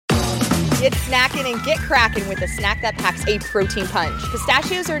Get snacking and get cracking with a snack that packs a protein punch.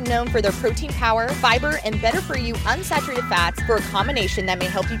 Pistachios are known for their protein power, fiber, and better-for-you unsaturated fats for a combination that may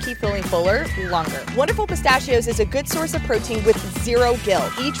help you keep feeling fuller longer. Wonderful Pistachios is a good source of protein with zero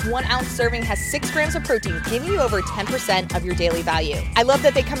guilt. Each 1-ounce serving has 6 grams of protein, giving you over 10% of your daily value. I love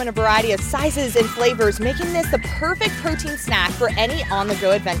that they come in a variety of sizes and flavors, making this the perfect protein snack for any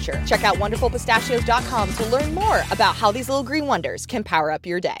on-the-go adventure. Check out wonderfulpistachios.com to learn more about how these little green wonders can power up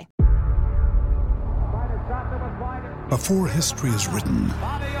your day. Before history is written,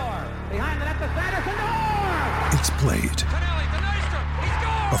 it's played.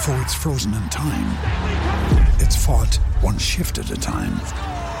 Before it's frozen in time, it's fought one shift at a time.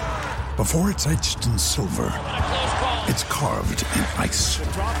 Before it's etched in silver, it's carved in ice.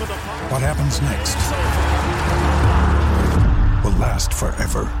 What happens next will last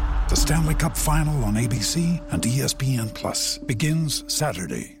forever. The Stanley Cup Final on ABC and ESPN Plus begins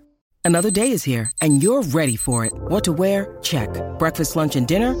Saturday. Another day is here, and you're ready for it. What to wear? Check. Breakfast, lunch, and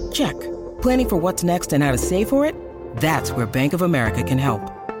dinner? Check. Planning for what's next and how to save for it? That's where Bank of America can help.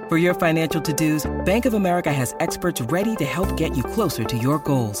 For your financial to-dos, Bank of America has experts ready to help get you closer to your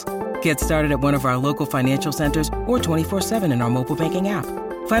goals. Get started at one of our local financial centers or 24/7 in our mobile banking app.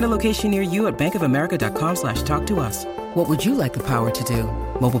 Find a location near you at bankofamerica.com/talktous. What would you like the power to do?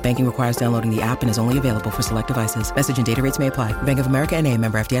 Mobile banking requires downloading the app and is only available for select devices. Message and data rates may apply. Bank of America N.A.,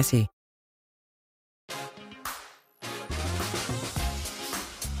 member FDIC.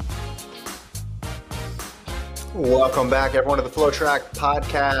 Welcome back, everyone, to the FloTrack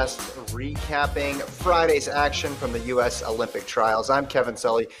podcast, recapping Friday's action from the U.S. Olympic trials. I'm Kevin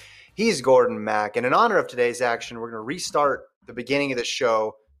Sully. He's Gordon Mack. And in honor of today's action, we're going to restart the beginning of the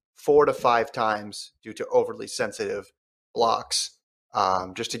show 4 to 5 times due to overly sensitive blocks,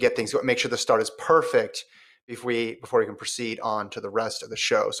 just to get things, make sure the start is perfect before we can proceed on to the rest of the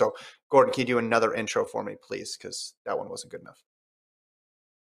show. So, Gordon, can you do another intro for me, please? Because that one wasn't good enough.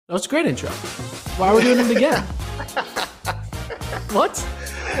 That was a great intro. Why are we doing it again? What?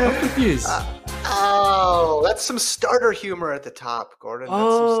 I'm confused. That's some starter humor at the top, Gordon.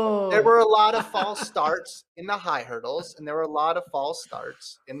 There were a lot of false starts in the high hurdles, and there were a lot of false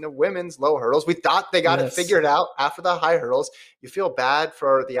starts in the women's low hurdles. We thought they got it figured out after the high hurdles. You feel bad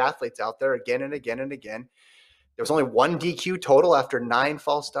for the athletes out there again and again and again. There was only 1 DQ total after 9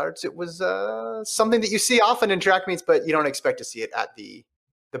 false starts. It was something that you see often in track meets, but you don't expect to see it at the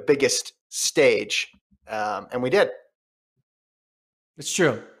biggest stage. And we did. It's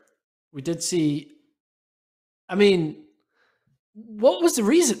true. We did see. I mean, what was the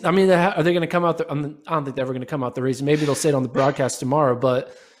reason? I mean, are they going to come out? I don't think they're ever going to come out the reason. Maybe they'll say it on the broadcast tomorrow.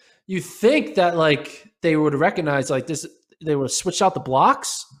 But you think that like they would recognize like this, they would have switched out the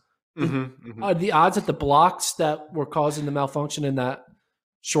blocks. Are the odds that the blocks that were causing the malfunction in that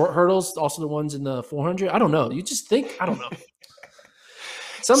short hurdles also the ones in the 400? I don't know. You just think. I don't know.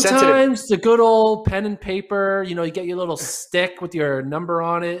 Sometimes the good old pen and paper, you get your little stick with your number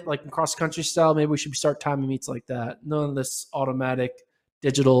on it, like in cross-country style. Maybe we should start timing meets like that. None of this automatic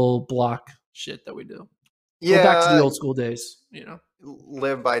digital block shit that we do. Yeah. Go back to the old school days,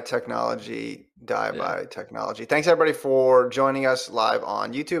 Live by technology, die by technology. Thanks, everybody, for joining us live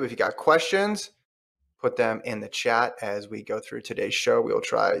on YouTube. If you got questions, put them in the chat as we go through today's show. We'll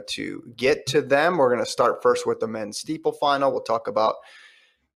try to get to them. We're going to start first with the men's steeple final. We'll talk about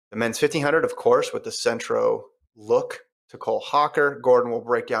the men's 1500, of course, with the Centro look to Cole Hawker. Gordon will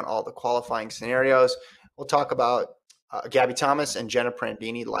break down all the qualifying scenarios. We'll talk about Gabby Thomas and Jenna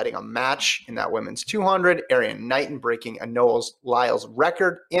Prandini lighting a match in that women's 200. Arian Knighton breaking a Noah Lyles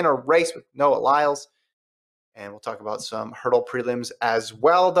record in a race with Noah Lyles. And we'll talk about some hurdle prelims as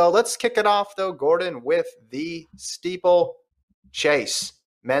well, though. Let's kick it off, though, Gordon, with the steeple chase.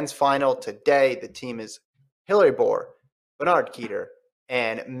 Men's final today. The team is Hillary Bohr, Bernard Keeter,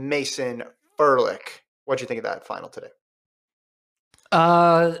 and Mason Furlick. What'd you think of that final today?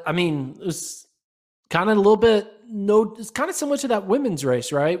 I mean, it was kind of a little bit it's kind of similar to that women's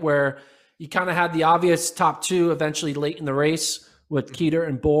race, right? Where you kind of had the obvious top two eventually late in the race with Keeter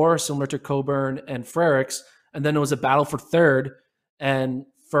and Bohr, similar to Coburn and Frericks. And then it was a battle for third. And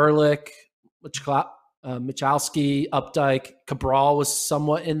Furlick, Michalski, Updike, Cabral was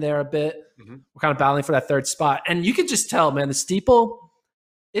somewhat in there a bit. We're kind of battling for that third spot. And you could just tell, man, the steeple,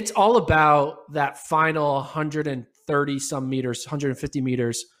 it's all about that final 130 some meters, 150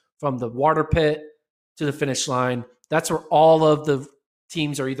 meters from the water pit to the finish line. That's where all of the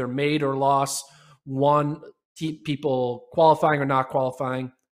teams are either made or lost. People qualifying or not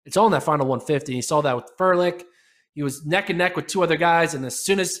qualifying. It's all in that final 150. You saw that with Furlick. He was neck and neck with 2 other guys. And as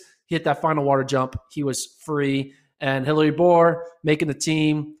soon as he hit that final water jump, he was free. And Hillary Bohr making the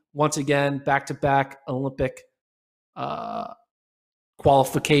team once again, back-to-back Olympic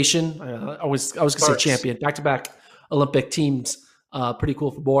qualification. I was going to say champion. Back-to-back Olympic teams. Pretty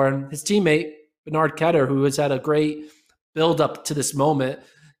cool for Bohr. His teammate, Bernard Ketter, who has had a great build-up to this moment,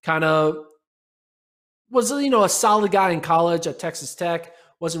 kind of was, a solid guy in college at Texas Tech,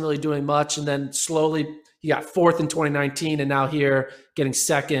 wasn't really doing much. And then slowly he got fourth in 2019 and now here getting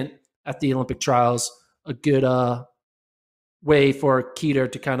second at the Olympic trials. A good way for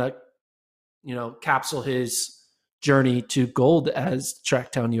Keter to kind of, capsule his journey to gold, as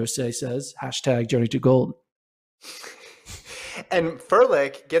Tracktown USA says, #journey to gold. And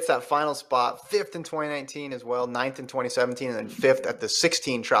Furlick gets that final spot, 5th in 2019 as well, 9th in 2017, and then 5th at the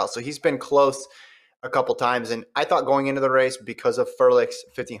 16 trials. So he's been close a couple times. And I thought going into the race, because of Furlick's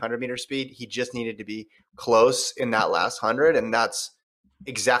 1,500-meter speed, he just needed to be close in that last 100. And that's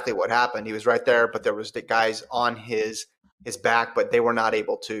exactly what happened. He was right there, but there was the guys on his back, but they were not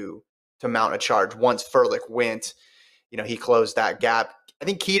able to mount a charge. Once Furlick went, he closed that gap. I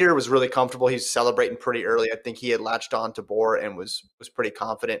think Keter was really comfortable. He was celebrating pretty early. I think he had latched on to Bohr and was pretty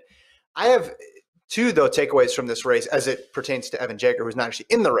confident. I have two, though, takeaways from this race as it pertains to Evan Jager, who's not actually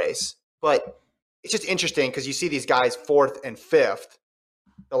in the race. But it's just interesting because you see these guys 4th and 5th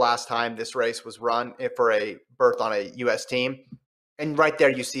the last time this race was run for a berth on a U.S. team. And right there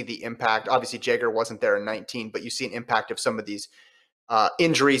you see the impact. Obviously, Jager wasn't there in 19, but you see an impact of some of these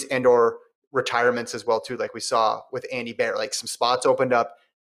injuries and or retirements as well too, like we saw with Andy Barrett. Like some spots opened up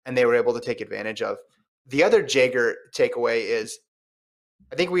and they were able to take advantage of. The other Jager takeaway is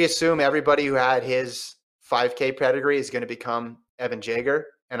I think we assume everybody who had his 5K pedigree is going to become Evan Jager.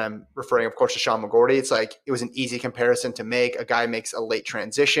 And I'm referring, of course, to Sean McGorty. It's like it was an easy comparison to make. A guy makes a late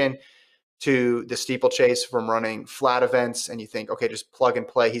transition to the steeplechase from running flat events, and you think, okay, just plug and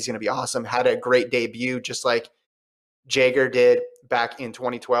play. He's going to be awesome. Had a great debut, just like Jager did back in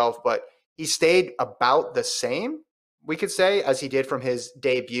 2012, but he stayed about the same, we could say, as he did from his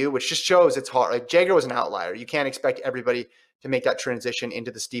debut, which just shows it's hard. Like Jager was an outlier. You can't expect everybody to make that transition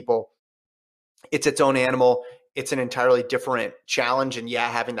into the steeple. It's its own animal. It's an entirely different challenge. And yeah,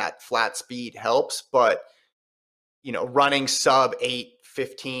 having that flat speed helps, but running sub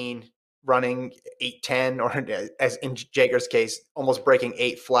 8:15, running 8:10, or as in Jager's case, almost breaking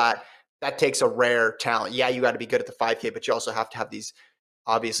 8 flat, that takes a rare talent. Yeah, you got to be good at the 5K, but you also have to have these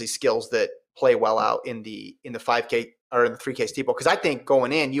obviously skills that play well out in the 5K or in the 3K steeple. Because I think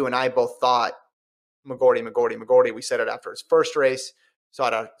going in, you and I both thought McGorty. We said it after his first race,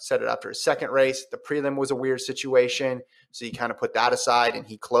 said it after his second race. The prelim was a weird situation, so you kind of put that aside, and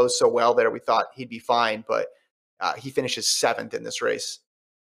he closed so well there. We thought he'd be fine, but he finishes 7th in this race.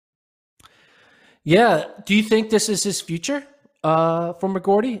 Yeah. Do you think this is his future for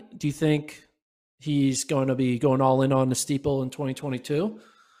McGorty? Do you think he's going to be going all in on the steeple in 2022?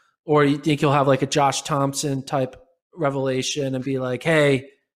 Or you think he'll have like a Josh Thompson type revelation and be like, hey,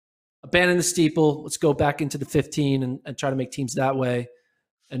 abandon the steeple, let's go back into the 15 and try to make teams that way?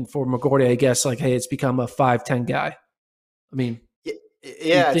 And for McGorty, I guess, like, hey, it's become a 5-10 guy. I mean,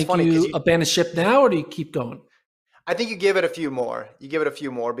 yeah, do you think you abandon ship now, or do you keep going? I think you give it a few more.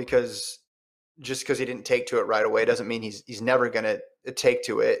 Because just because he didn't take to it right away doesn't mean he's never going to take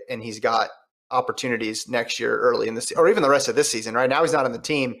to it. And he's got opportunities next year early in this, or even the rest of this season. Right now he's not on the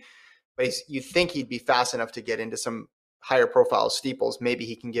team, but you think he'd be fast enough to get into some higher profile steeples. Maybe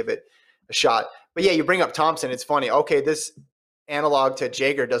he can give it a shot. But yeah, you bring up Thompson. It's funny. Okay, this analog to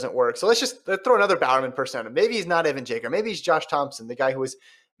Jager doesn't work. So let's throw another Bowerman person on him. Maybe he's not Evan Jager. Maybe he's Josh Thompson, the guy who was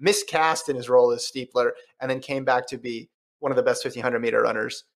miscast in his role as steepler and then came back to be one of the best 1,500-meter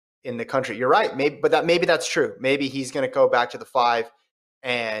runners in the country. You're right. Maybe that's true. Maybe he's going to go back to the 5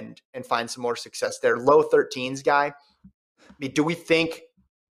 and find some more success there. Low 13s guy. I mean, do we think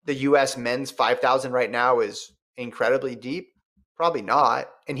the U.S. men's 5,000 right now is incredibly deep? Probably not.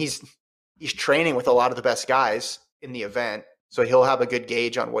 And he's training with a lot of the best guys in the event, so he'll have a good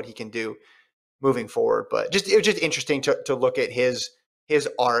gauge on what he can do moving forward. But it was just interesting to look at his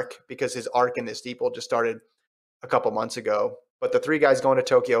arc, because his arc in this steeple just started a couple months ago. But the 3 guys going to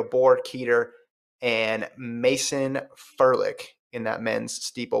Tokyo: Bohr, Keter, and Mason Furlick in that men's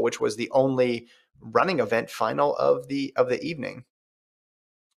steeple, which was the only running event final of the evening.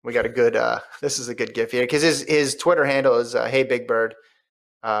 We got a good this is a good gif here, because his Twitter handle is Hey Big Bird,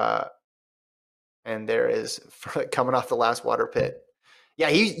 and there is coming off the last water pit. Yeah,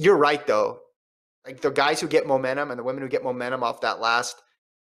 you're right though. Like the guys who get momentum and the women who get momentum off that last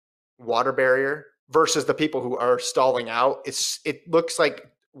water barrier versus the people who are stalling out, it looks like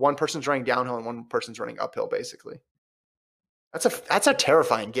one person's running downhill and one person's running uphill, basically. That's a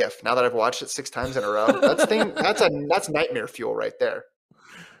terrifying gif. Now that I've watched it 6 times in a row, that's nightmare fuel right there.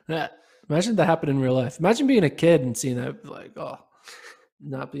 Yeah. Imagine that happened in real life. Imagine being a kid and seeing that, like, oh,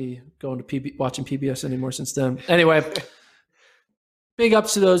 not be going to watching PBS anymore since then. Anyway, big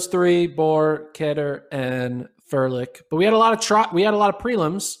ups to those three: Bohr, Ketter, and Furlick. But we had a lot of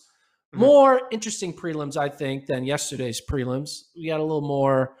prelims. More interesting prelims, I think, than yesterday's prelims. We got a little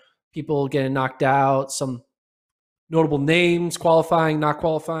more people getting knocked out, some notable names qualifying, not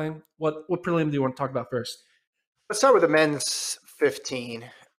qualifying. What prelim do you want to talk about first? Let's start with the men's 15.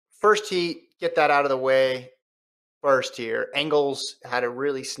 First heat, get that out of the way. First here, Engels had a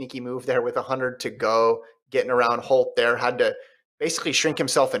really sneaky move there with 100 to go, getting around Holt there, had to basically shrink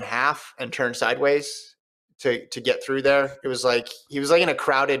himself in half and turn sideways to get through there. It was like he was like in a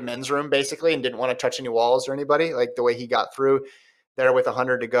crowded men's room basically and didn't want to touch any walls or anybody, like the way he got through there with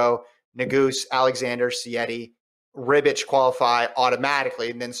 100 to go. Nagus, Alexander, Sietti, Ribic qualify automatically,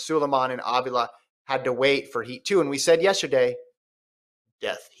 and then Suleiman and Avila had to wait for heat 2. And we said yesterday,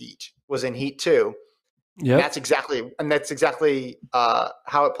 death heat was in heat 2. Yeah, that's exactly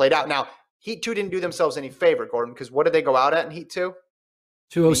how it played out. Now, Heat 2 didn't do themselves any favor, Gordon, because what did they go out at in Heat 2?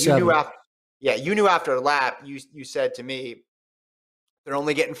 207. You knew after a lap. You said to me, they're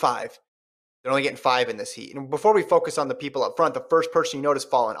only getting 5. They're only getting 5 in this heat. And before we focus on the people up front, the first person you noticed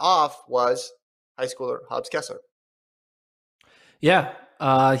falling off was high schooler Hobbs Kessler. Yeah,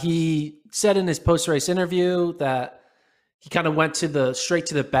 he said in his post-race interview that he kind of went straight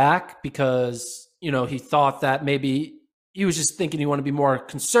to the back because he thought that maybe he was just thinking he wanted to be more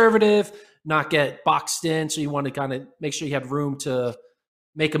conservative, not get boxed in. So he wanted to kind of make sure he had room to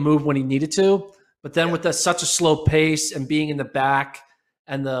make a move when he needed to. But then with such a slow pace and being in the back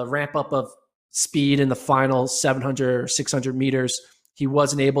and the ramp up of speed in the final 700 or 600 meters, he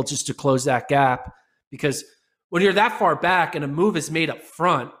wasn't able just to close that gap because when you're that far back and a move is made up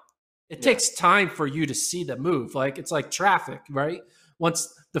front, it takes time for you to see the move. Like it's like traffic, right?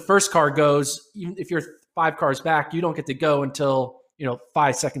 Once the first car goes, even if you're 5 cars back, you don't get to go until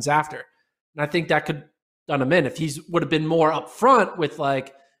 5 seconds after. And I think that could done him in if he would have been more up front with like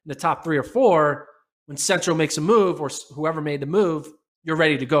in the top 3 or 4. When Central makes a move or whoever made the move, you're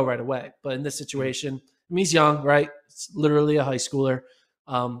ready to go right away. But in this situation, I mean, he's young, right? It's literally a high schooler.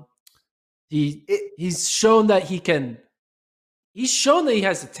 He's shown that he can. He's shown that he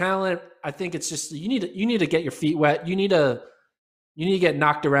has the talent. I think it's just you need to get your feet wet. You need to get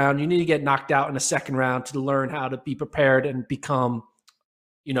knocked around. You need to get knocked out in a second round to learn how to be prepared and become,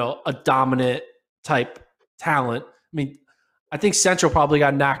 a dominant type talent. I mean, I think Central probably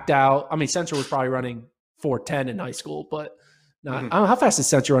got knocked out. I mean, Central was probably running 4:10 in high school, but not. I don't know, how fast did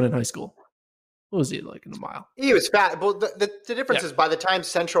Central run in high school? What was he like in a mile? He was fast. Well, the difference is by the time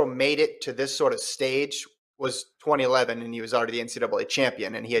Central made it to this sort of stage was 2011, and he was already the NCAA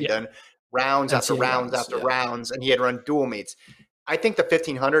champion, and he had done rounds after rounds after rounds, and he had run dual meets. I think the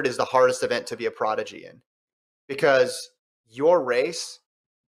 1500 is the hardest event to be a prodigy in because your race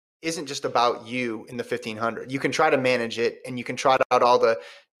isn't just about you in the 1500. You can try to manage it and you can trot out all the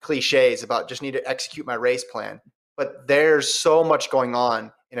cliches about just need to execute my race plan. But there's so much going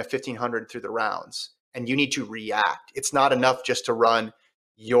on in a 1500 through the rounds and you need to react. It's not enough just to run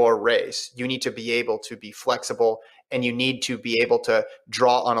your race. You need to be able to be flexible and you need to be able to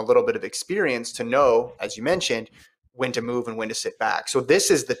draw on a little bit of experience to know, as you mentioned, when to move and when to sit back. So this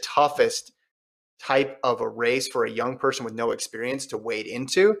is the toughest type of a race for a young person with no experience to wade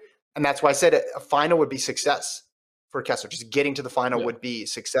into. And that's why I said a final would be success for Kessler. Just getting to the final would be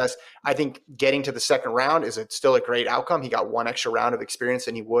success. I think getting to the second round is still a great outcome. He got 1 extra round of experience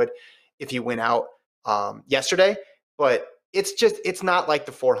than he would if he went out yesterday. But it's not like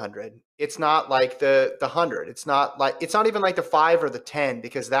the 400. It's not like the 100. It's not even like the 5 or the 10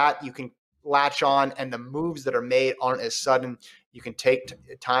 because that you can latch on and the moves that are made aren't as sudden. You can take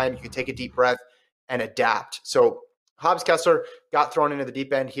time. You can take a deep breath and adapt. So Hobbs Kessler got thrown into the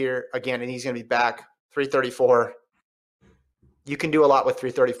deep end here again, and he's going to be back 334. You can do a lot with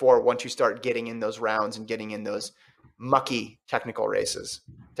 334 once you start getting in those rounds and getting in those mucky tactical races,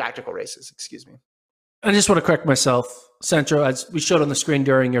 excuse me. I just want to correct myself. Centro, as we showed on the screen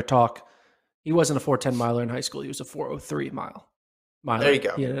during your talk, he wasn't a 4:10 miler in high school. He was a 4:03 miler. There you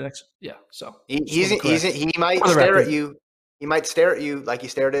go. He had an extra, so he might stare at you. He might stare at you like he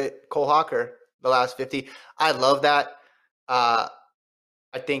stared at Cole Hawker the last 50. I love that. I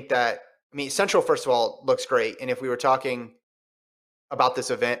think that, Central, first of all, looks great. And if we were talking about this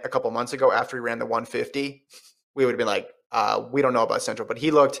event a couple months ago after he ran the 150, we would have been like, we don't know about Central, but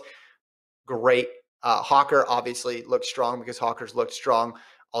he looked great. Hawker obviously looked strong because Hawker's looked strong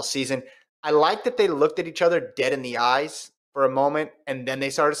all season. I like that they looked at each other dead in the eyes for a moment and then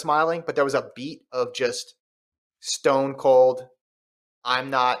they started smiling, but there was a beat of just stone cold I'm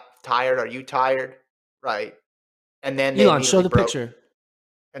not tired. Are you tired? Right. And then they Elon, show immediately the broke. picture.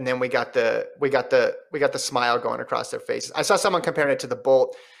 And then we got the smile going across their faces. I saw someone comparing it to the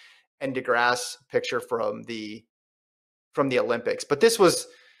Bolt and DeGrasse picture from the Olympics. But this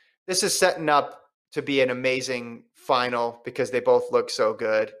is setting up to be an amazing final because they both look so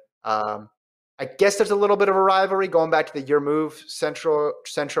good. I guess there's a little bit of a rivalry going back to the Your Move Central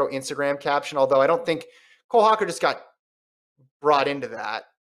Instagram caption, although I don't think Cole Hawker just got brought into that.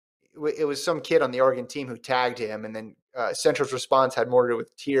 It was some kid on the Oregon team who tagged him, and then Central's response had more to do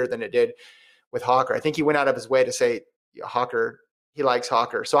with Tier than it did with Hawker. I think he went out of his way to say Hawker, he likes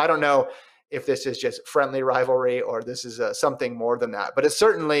Hawker. So I don't know if this is just friendly rivalry or this is something more than that, but it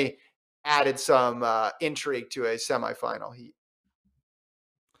certainly added some intrigue to a semifinal.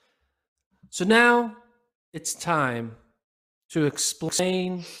 So now it's time to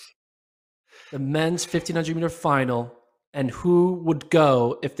explain the men's 1500 meter final and who would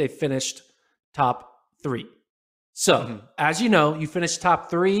go if they finished top 3. So, as you know, you finish top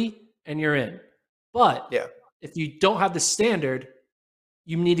 3 and you're in. But if you don't have the standard,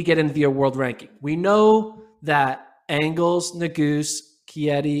 you need to get into the world ranking. We know that Engels, Naguse,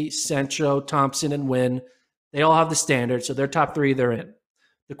 Chieti, Centro, Thompson, and Wynn, they all have the standard. So they're top 3, they're in.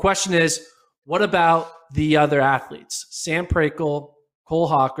 The question is, what about the other athletes? Sam Prakel, Cole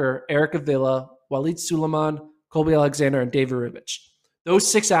Hawker, Eric Avila, Walid Suleiman, Colby Alexander, and David Ribich. Those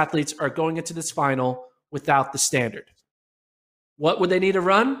 6 athletes are going into this final without the standard. What would they need to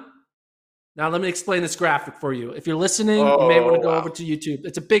run? Now, let me explain this graphic for you. If you're listening, you may want to go over to YouTube.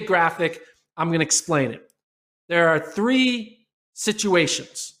 It's a big graphic. I'm going to explain it. There are 3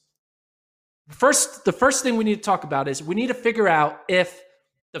 situations. The first thing we need to talk about is we need to figure out if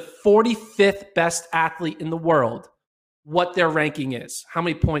the 45th best athlete in the world, what their ranking is, how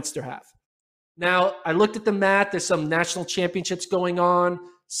many points they have. Now, I looked at the math. There's some national championships going on.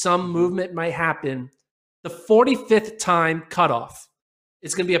 Some movement might happen. The 45th time cutoff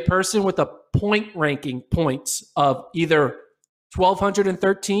is going to be a person with a point ranking points of either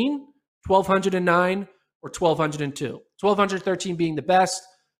 1,213, 1,209, or 1,202. 1,213 being the best,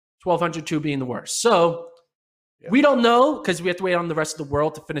 1,202 being the worst. So we don't know because we have to wait on the rest of the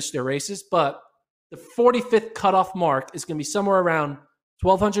world to finish their races, but the 45th cutoff mark is going to be somewhere around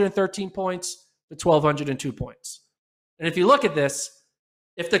 1,213 points to 1,202 points. And if you look at this,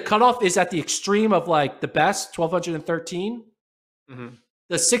 if the cutoff is at the extreme of like the best, 1,213,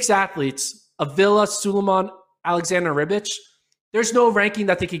 the 6 athletes, Avila, Suleiman, Alexander, Ribich, there's no ranking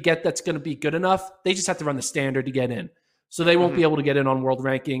that they could get that's going to be good enough. They just have to run the standard to get in. So they won't be able to get in on world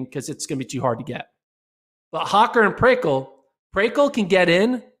ranking because it's going to be too hard to get. But Hawker and Prakel can get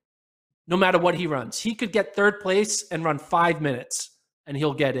in no matter what he runs. He could get 3rd place and run 5 minutes, and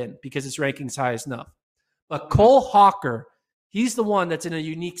he'll get in because his ranking's high enough. But Cole Hawker, he's the one that's in a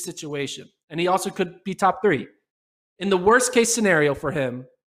unique situation, and he also could be top 3. In the worst case scenario for him,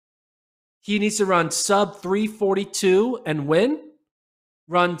 he needs to run sub 342 and win,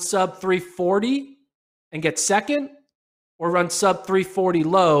 run sub 340 and get 2nd, or run sub 340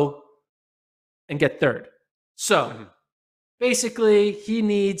 low and get 3rd. So basically, he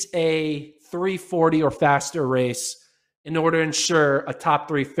needs a 340 or faster race in order to ensure a top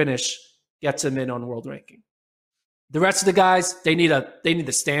 3 finish gets him in on world ranking. The rest of the guys, they need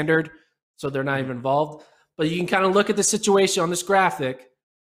the standard, so they're not even involved. But you can kind of look at the situation on this graphic.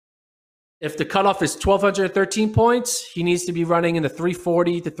 If the cutoff is 1,213 points, he needs to be running in the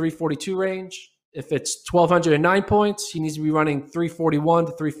 340 to 342 range. If it's 1,209 points, he needs to be running 341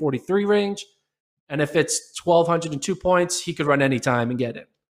 to 343 range. And if it's 1,202 points, he could run any time and get in.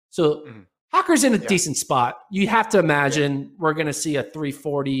 So Hawker's in a decent spot. You have to imagine we're going to see a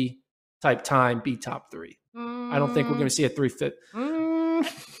 340 type time be top 3. I don't think we're going to see a 350.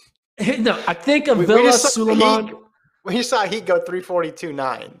 No, I think Avila, Suleiman. We saw Heat go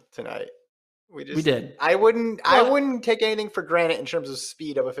 342.9 tonight. We did. I wouldn't take anything for granted in terms of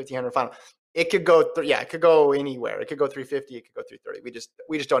speed of a 1,500 final. It could go, it could go anywhere. It could go 350. It could go 330.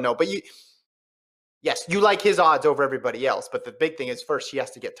 We just don't know. But you like his odds over everybody else. But the big thing is first he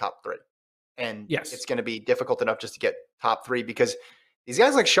has to get top 3, and it's going to be difficult enough just to get top 3 because these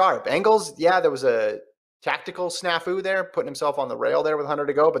guys look sharp. Engels, there was a tactical snafu there, putting himself on the rail there with 100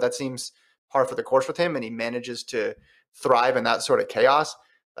 to go, but that seems par for the course with him, and he manages to thrive in that sort of chaos.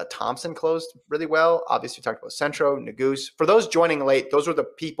 Thompson closed really well. Obviously, we talked about Centro, Naguse. For those joining late, those are the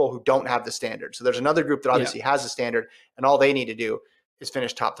people who don't have the standard. So there's another group that obviously has the standard, and all they need to do is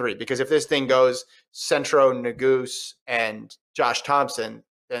finish top 3. Because if this thing goes Centro, Naguse, and Josh Thompson,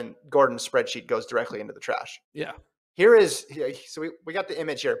 then Gordon's spreadsheet goes directly into the trash. Yeah. So we got the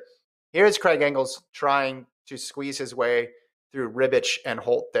image here. Here is Craig Engels trying to squeeze his way through Ribic and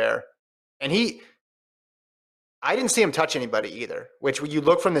Holt there. And I didn't see him touch anybody either, which when you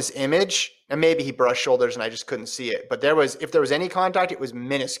look from this image, and maybe he brushed shoulders and I just couldn't see it, but if there was any contact, it was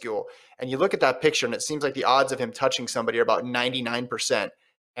minuscule. And you look at that picture and it seems like the odds of him touching somebody are about 99%.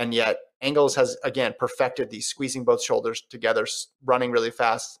 And yet Engels has, again, perfected these squeezing both shoulders together, running really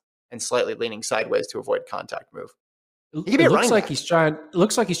fast and slightly leaning sideways to avoid contact move. It looks like he's trying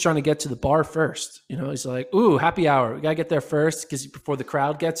to get to the bar first. He's like, ooh, happy hour. We got to get there first before the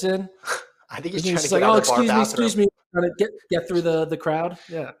crowd gets in. I think he's trying to get out of the bar bathroom. Excuse me, trying to get through the crowd.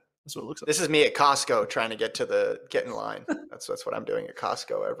 Yeah, that's what it looks like. This is me at Costco trying to get in line. That's what I'm doing at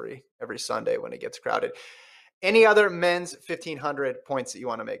Costco every Sunday when it gets crowded. Any other men's 1,500 points that you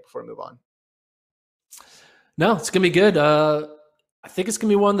want to make before we move on? No, it's gonna be good. I think it's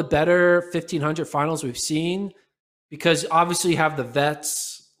gonna be one of the better 1,500 finals we've seen because obviously you have the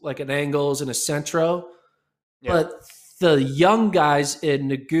vets like an Engels and a Centro, but the young guys in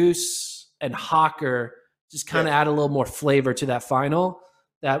Naguse and Hawker just kind of add a little more flavor to that final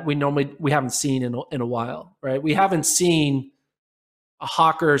that we haven't seen in a while, right? We haven't seen a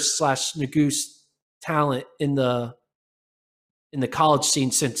Hawker / Naguse talent in the college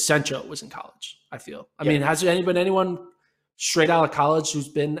scene since Centro was in college. I feel. I mean, has there been anyone straight out of college who's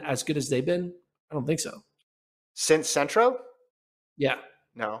been as good as they've been? I don't think so. Since Centro? Yeah.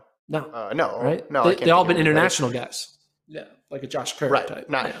 No. No. Right? No. They all been international guys. Yeah, like a Josh Kerr type.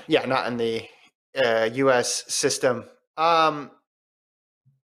 Not in the U.S. system.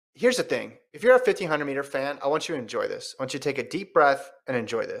 Here's the thing. If you're a 1,500-meter fan, I want you to enjoy this. I want you to take a deep breath and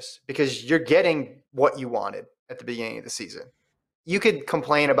enjoy this because you're getting what you wanted at the beginning of the season. You could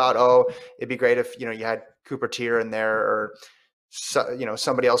complain about, it'd be great if, you had Cooper Tier in there or,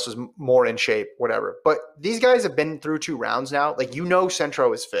 somebody else was more in shape, whatever. But these guys have been through 2 rounds now. Like,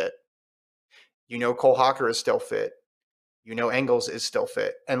 Centro is fit. Cole Hawker is still fit. Engels is still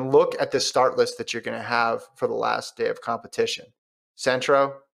fit. And look at the start list that you're going to have for the last day of competition.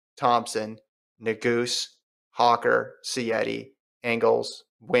 Centro, Thompson, Naguse, Hawker, Sietti, Engels,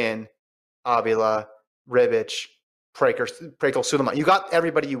 Wynn, Avila, Ribic, Prekel, Suleiman. You got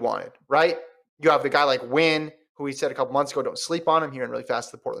everybody you wanted, right? You have the guy like Wynn, who we said a couple months ago, don't sleep on him here in really fast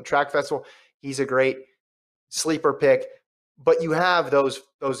at the Portland Track Festival. He's a great sleeper pick. But you have those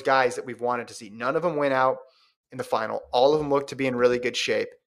guys that we've wanted to see. None of them went out in the final. All of them look to be in really good shape,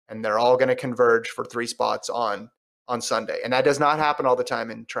 and they're all going to converge for 3 spots on Sunday. And that does not happen all the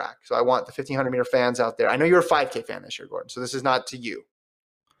time in track. So I want the 1,500-meter fans out there. I know you're a 5K fan this year, Gordon, so this is not to you.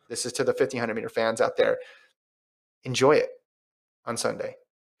 This is to the 1,500-meter fans out there. Enjoy it on Sunday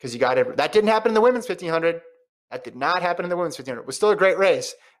because you got it. That didn't happen in the women's 1,500. That did not happen in the women's 1,500. It was still a great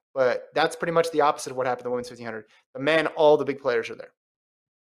race, but that's pretty much the opposite of what happened in the women's 1,500. The men, all the big players are there.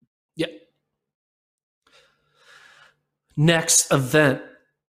 Yeah. Next event,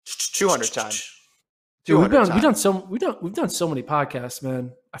 200 time. Dude, we've done so many podcasts,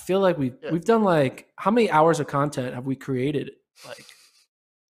 man. I feel like we've done like how many hours of content have we created? Like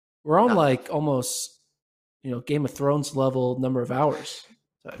we're on like almost Game of Thrones level number of hours.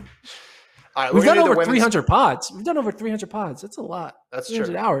 So, all right, we've done over 300 pods. We've done over 300 pods. That's a lot. That's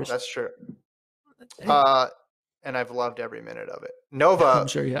 300 true. hours. That's true. And I've loved every minute of it. Nova, I'm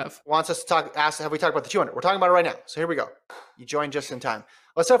sure you have. Wants us to have we talked about the 200? We're talking about it right now. So here we go. You joined just in time.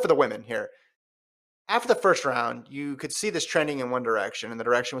 Let's start for the women here. After the first round, you could see this trending in one direction, and the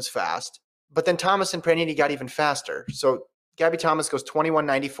direction was fast. But then Thomas and Pranini got even faster. So Gabby Thomas goes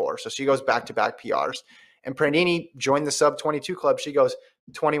 21.94, so she goes back-to-back PRs. And Pranini joined the sub-22 club. She goes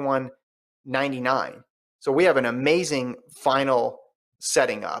 21.99. So we have an amazing final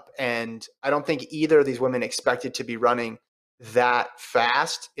setting up. And I don't think either of these women expected to be running that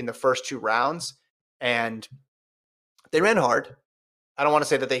fast in the first 2 rounds. And they ran hard. I don't want to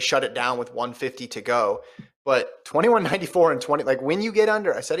say that they shut it down with 150 to go, but 21.94 and 20, like when you get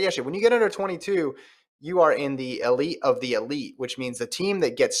under, I said it yesterday, when you get under 22, you are in the elite of the elite, which means the team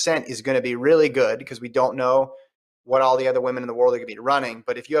that gets sent is going to be really good because we don't know what all the other women in the world are going to be running.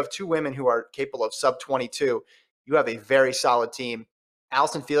 But if you have 2 women who are capable of sub 22, you have a very solid team.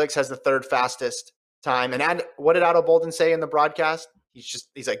 Allison Felix has the 3rd fastest time. And what did Otto Bolden say in the broadcast?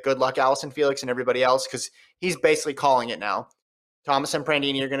 He's like, good luck, Allison Felix and everybody else, because he's basically calling it now. Thomas and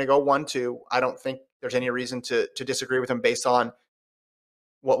Prandini are going to go 1-2. I don't think there's any reason to disagree with him based on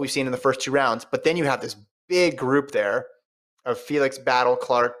what we've seen in the first 2 rounds. But then you have this big group there of Felix, Battle,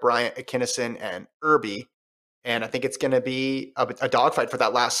 Clark, Bryant, Akinnison, and Irby. And I think it's going to be a dogfight for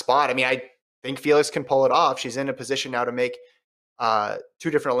that last spot. I mean, I think Felix can pull it off. She's in a position now to make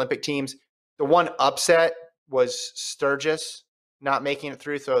 2 different Olympic teams. The one upset was Sturgis not making it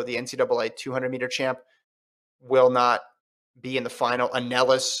through. So the NCAA 200-meter champ will not be in the final.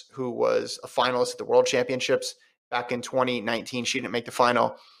 Anellis, who was a finalist at the World Championships back in 2019, she didn't make the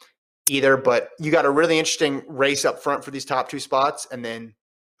final either. But you got a really interesting race up front for these top two spots, and then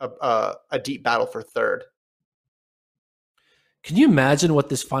a deep battle for third. Can you imagine what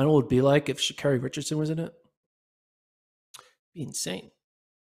this final would be like if Sha'Carri Richardson was in it? It'd be insane.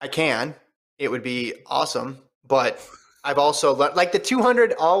 I can. It would be awesome. But I've also like the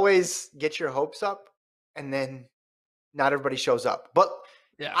 200 always get your hopes up, and then not everybody shows up. But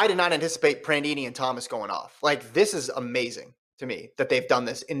yeah. I did not anticipate Prandini and Thomas going off. Like, this is amazing to me that they've done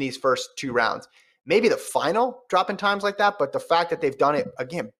this in these first two rounds. Maybe the final dropping times like that, but the fact that they've done it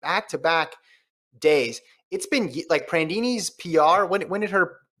again back-to-back days. It's been like Prandini's PR. When did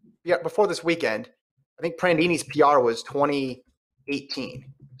her before this weekend? I think Prandini's PR was 2018.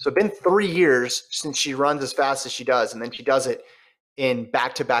 So it's been 3 years since she runs as fast as she does, and then she does it in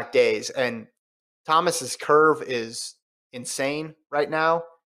back-to-back days. And Thomas's curve is insane right now.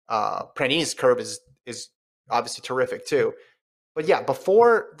 Prandini's curve is obviously terrific too. But yeah,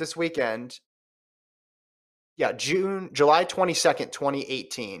 before this weekend, July 22nd,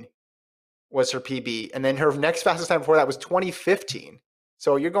 2018 was her PB. And then her next fastest time before that was 2015.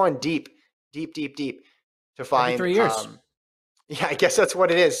 So you're going deep to find 3 years. Yeah, I guess that's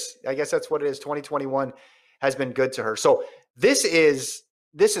what it is. 2021 has been good to her. So this is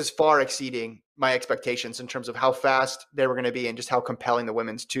far exceeding my expectations in terms of how fast they were going to be and just how compelling the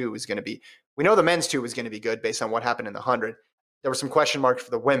women's 2 is going to be. We know the men's 2 was going to be good based on what happened in the 100. There were some question marks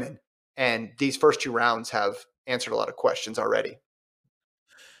for the women, and these first 2 rounds have answered a lot of questions already.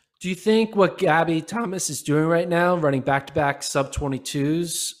 Do you think what Gabby Thomas is doing right now, running back-to-back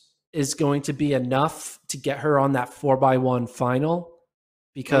sub-22s, is going to be enough to get her on that 4x1 final?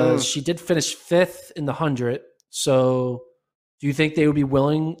 Because she did finish 5th in the 100. So do you think they would be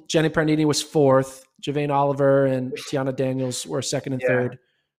willing? Jenny Prandini was 4th. Javaine Oliver and Tiana Daniels were 2nd and 3rd.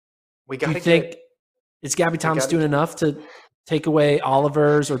 Do you think is Gabby Thomas doing enough to take away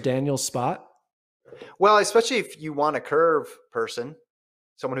Oliver's or Daniels' spot? Well, especially if you want a curve person,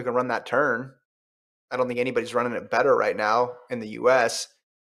 someone who can run that turn. I don't think anybody's running it better right now in the U.S.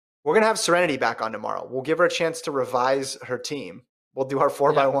 We're going to have Serenity back on tomorrow. We'll give her a chance to revise her team. We'll do our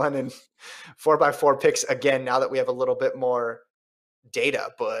 4x1 and 4x4 picks again now that we have a little bit more data.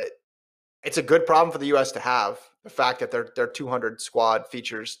 But it's a good problem for the U.S. to have, the fact that their 200 squad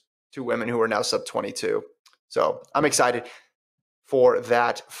features 2 women who are now sub-22. So I'm excited for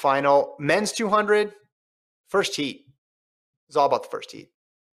that final. Men's 200, first heat. It's all about the first heat.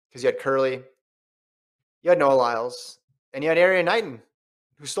 Because you had Curly, you had Noah Lyles, and you had Arian Knighton,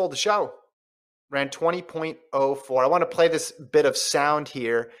 who stole the show. Ran 20.04. I want to play this bit of sound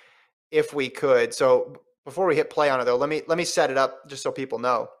here if we could. So before we hit play on it, though, let me set it up just so people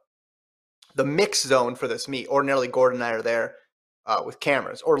know. The mix zone for this meet, ordinarily Gordon and I are there with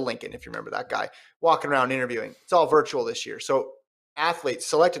cameras, or Lincoln, if you remember that guy, walking around interviewing. It's all virtual this year. So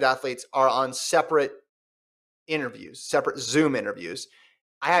selected athletes are on separate interviews, separate Zoom interviews.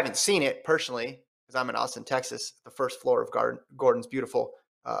 I haven't seen it personally because I'm in Austin, Texas, the first floor of Gordon's beautiful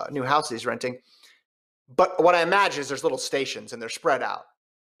new house he's renting. But what I imagine is there's little stations and they're spread out,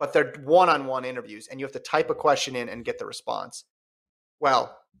 but they're one-on-one interviews and you have to type a question in and get the response.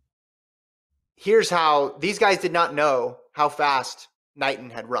 Well, here's how these guys did not know how fast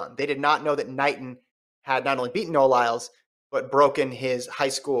Knighton had run. They did not know that Knighton had not only beaten Noah Lyles, but broken his high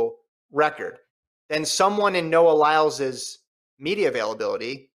school record. Then someone in Noah Lyles' media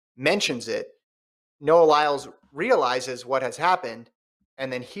availability mentions it. Noah Lyles realizes what has happened,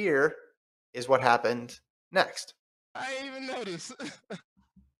 and then here is what happened next. I didn't even notice.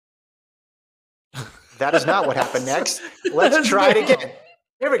 That is not what happened next. Let's try it again.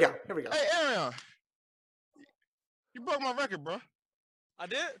 Here we go. Hey, Arian, you broke my record, bro. I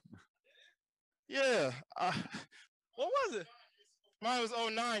did? Yeah. What was it? Mine was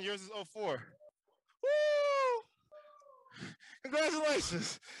 09, yours is 04. Woo!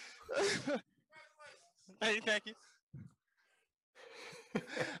 Congratulations. Hey, thank you.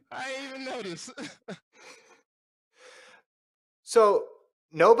 I didn't even notice. So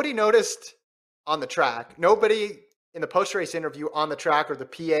nobody noticed on the track. Nobody in the post-race interview on the track or the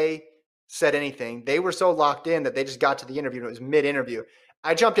PA said anything. They were so locked in that they just got to the interview and it was mid-interview.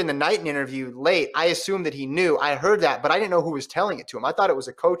 I jumped in the Knighton interview late. I assumed that he knew. I heard that, but I didn't know who was telling it to him. I thought it was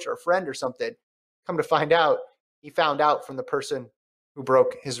a coach or a friend or something. Come to find out, he found out from the person who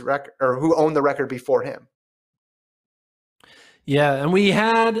broke his record or who owned the record before him. Yeah, and we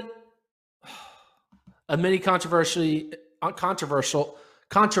had a mini controversy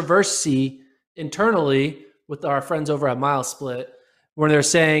internally with our friends over at Mile Split, where they're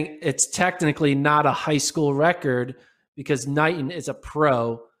saying it's technically not a high school record because Knighton is a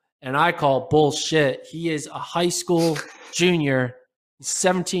pro, and I call bullshit. He is a high school junior. He's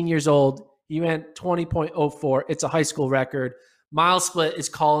 17 years old. He went 20.04. It's a high school record. Miles Split is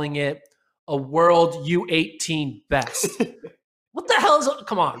calling it a world U18 best. What the hell is –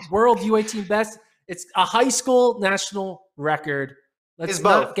 come on, world U18 best? It's a high school national record. Let's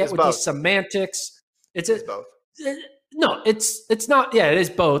not get with these semantics. It's both. No, it's not. Yeah, it is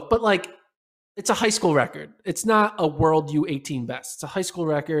both. But like, it's a high school record. It's not a world U18 best. It's a high school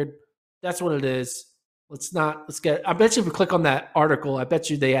record. That's what it is. Let's get. I bet you if we click on that article, I bet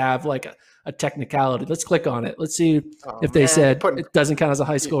you they have like a technicality. Let's click on it. Let's see if they said it doesn't count as a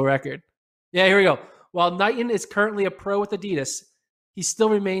high school record. Yeah, here we go. While Knighton is currently a pro with Adidas, he still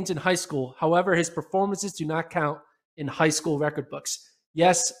remains in high school. However, his performances do not count in high school record books.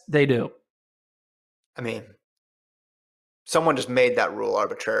 Yes, they do. I mean, someone just made that rule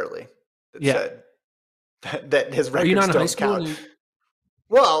arbitrarily that said that his records Are you not in high don't school? count.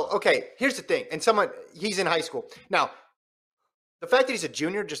 Well, okay, here's the thing. And he's in high school. Now, the fact that he's a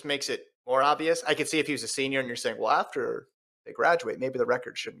junior just makes it more obvious. I could see if he was a senior and you're saying, well, after they graduate, maybe the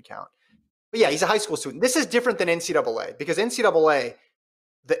record shouldn't count. But yeah, he's a high school student. This is different than NCAA because NCAA,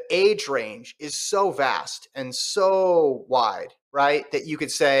 the age range is so vast and so wide, right? That you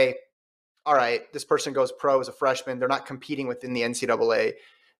could say, all right, this person goes pro as a freshman. They're not competing within the NCAA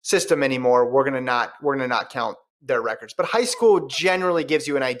system anymore. We're gonna not count their records. But high school generally gives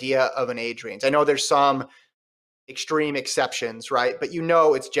you an idea of an age range. I know there's some extreme exceptions, right? But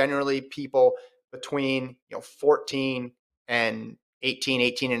it's generally people between 14 and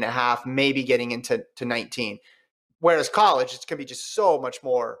 18 and a half, maybe getting into 19. Whereas college, it can be just so much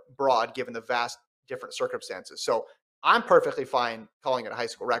more broad given the vast different circumstances. So I'm perfectly fine calling it a high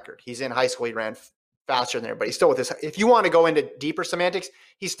school record. He's in high school. He ran faster than everybody. He's still with his. If you want to go into deeper semantics,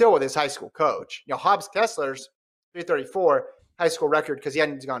 he's still with his high school coach. Hobbs Kessler's 334 high school record because he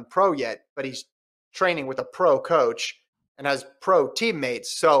hadn't gone pro yet, but he's training with a pro coach and has pro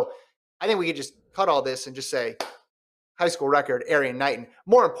teammates. So I think we could just cut all this and just say high school record, Arian Knighton.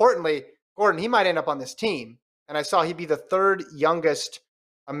 More importantly, Gordon, he might end up on this team. And I saw he'd be the third youngest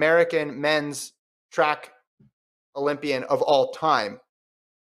American men's track Olympian of all time,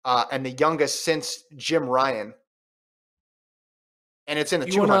 and the youngest since Jim Ryan. And it's in the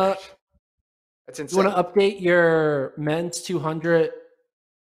 200. That's insane. You want to update your men's 200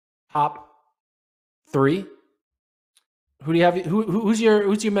 top three? Who do you have? Who's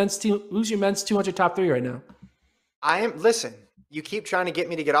your men's 200 top three right now? Listen. You keep trying to get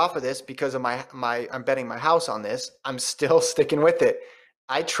me to get off of this because of I'm betting my house on this. I'm still sticking with it.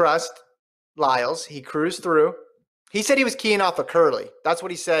 I trust Lyles. He cruised through. He said he was keying off of Curley. That's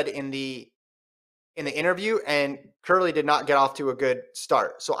what he said in the interview, and Curley did not get off to a good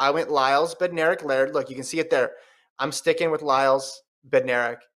start. So I went Lyles, Bednarik, Laird. Look, you can see it there. I'm sticking with Lyles,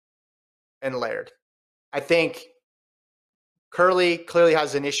 Bednarik, and Laird. I think Curley clearly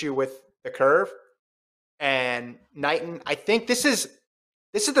has an issue with the curve. And Knighton, I think this is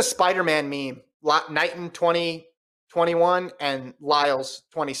the Spider-Man meme. Knighton 2021 and Lyles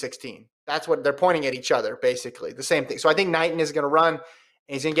 2016. That's what they're pointing at each other, basically. The same thing. So I think Knighton is going to run, and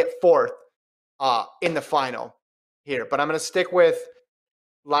he's going to get fourth in the final here. But I'm going to stick with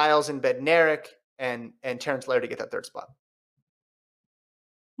Lyles and Bednarik and Terrence Laird to get that third spot.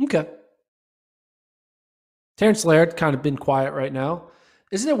 Okay. Terrence Laird kind of been quiet right now.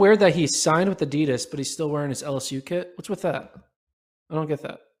 Isn't it weird that he's signed with Adidas, but he's still wearing his LSU kit? What's with that? I don't get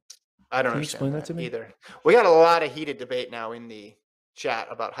that. I don't understand that to me either. We got a lot of heated debate now in the chat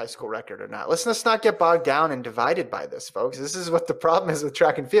about high school record or not. Let's not get bogged down and divided by this, folks. This is what the problem is with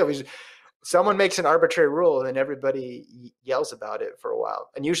track and field. Someone makes an arbitrary rule and then everybody yells about it for a while.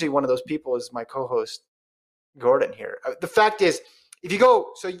 And usually one of those people is my co-host, Gordon, here. The fact is, if you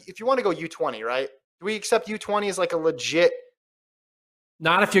want to go U20, right? Do we accept U20 as like a legit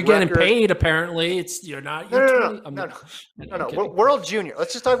Not if you're getting paid, apparently. You're not. No. World Junior.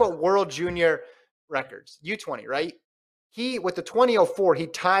 Let's just talk about World Junior records. U20, right? He, with the 2004, he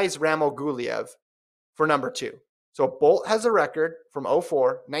ties Ramo Guliev for number 2. So Bolt has a record from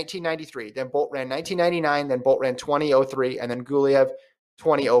 04, 1993. Then Bolt ran 1999. Then Bolt ran 2003. And then Guliev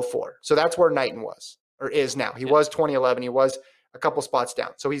 2004. So that's where Knighton was, or is now. He was 2011. He was a couple spots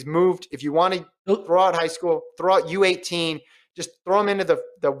down. So he's moved. If you want to throw out high school, throw out U18, just throw him into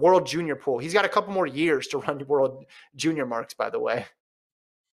the World Junior pool. He's got a couple more years to run World Junior marks, by the way.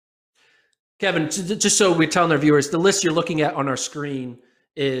 Kevin, just so we're telling our viewers, the list you're looking at on our screen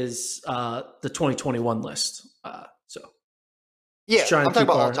is the 2021 list. Yeah, trying to keep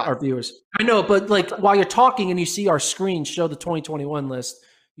our viewers. I know, but while you're talking and you see our screen show the 2021 list,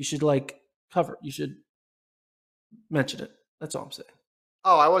 you should cover. You should mention it. That's all I'm saying.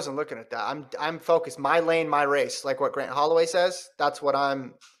 Oh, I wasn't looking at that. I'm focused. My lane, my race, like what Grant Holloway says. That's what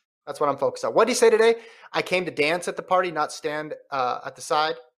I'm focused on. What did he say today? I came to dance at the party, not stand at the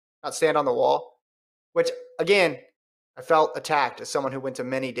side, not stand on the wall. Which again, I felt attacked as someone who went to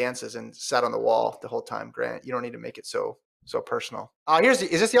many dances and sat on the wall the whole time. Grant, you don't need to make it so personal. Is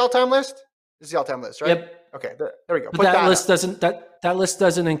this the all-time list? This is the all-time list, right? Yep. Okay, there we go. But Put that list up. doesn't that list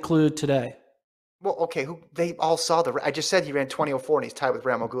doesn't include today. Well, okay, they all saw I just said he ran 20:04 and he's tied with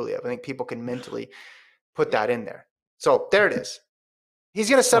Ramon Guliev. I think people can mentally put that in there. So there it is. He's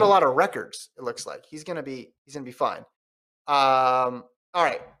going to set a lot of records. It looks like he's going to be fine. All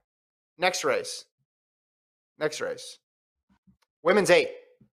right, next race. Women's eight.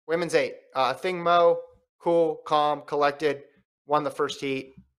 Thing Mo, cool, calm, collected, won the first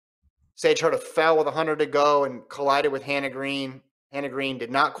heat. Sage Hurta fell with 100 to go and collided with Hannah Green. Hannah Green did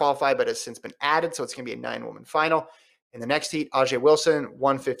not qualify, but has since been added, so it's going to be a 9-woman final. In the next heat, Ajay Wilson,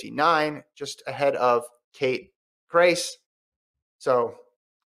 159, just ahead of Kate Grace. So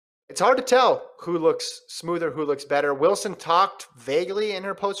it's hard to tell who looks smoother, who looks better. Wilson talked vaguely in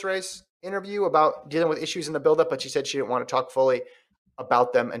her post-race interview about dealing with issues in the buildup, but she said she didn't want to talk fully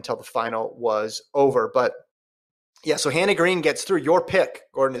about them until the final was over. But yeah, so Hannah Green gets through. Your pick,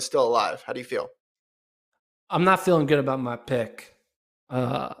 Gordon, is still alive. How do you feel? I'm not feeling good about my pick.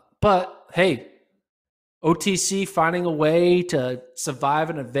 But hey, OTC finding a way to survive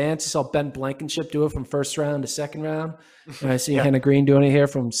and advance. I saw Ben Blankenship do it from first round to second round. And I see Hannah Green doing it here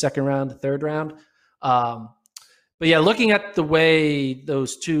from second round to third round. But yeah, looking at the way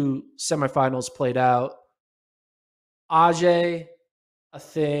those two semifinals played out, Ajay, a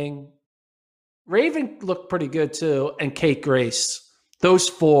thing. Raven looked pretty good too, and Kate Grace. Those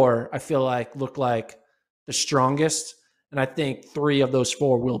four, I feel like, look like the strongest. And I think 3 of those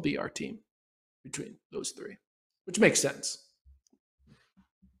 4 will be our team between those 3, which makes sense.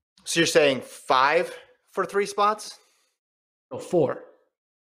 So you're saying 5 for 3 spots? No, 4.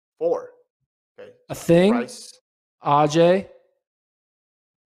 4. Okay. A thing, Price. Ajay,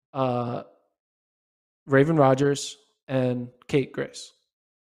 Raven Rogers, and Kate Grace.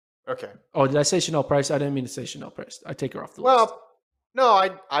 Okay. Oh, did I say Chanel Price? I didn't mean to say Chanel Price. I take her off the list. Well, no,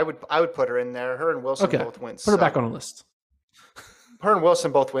 I would put her in there. Her and Wilson both went. Put her back on the list. Her and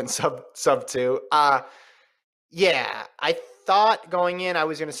Wilson both went sub 2. Yeah, I thought going in I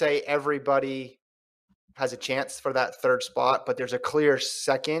was going to say everybody has a chance for that third spot, but there's a clear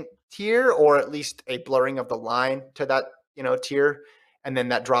second tier, or at least a blurring of the line to that tier, and then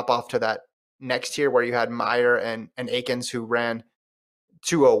that drop off to that next tier where you had Meyer and Akins who ran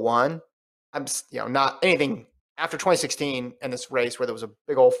 201. I'm not anything after 2016 and this race where there was a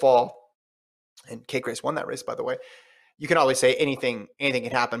big old fall, and Kate Grace won that race, by the way. You can always say anything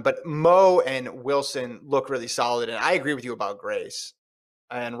can happen, but Mo and Wilson look really solid. And I agree with you about Grace,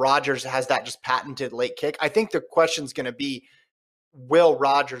 and Rogers has that just patented late kick. I think the question's going to be, will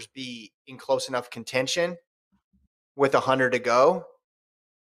Rogers be in close enough contention with 100 to go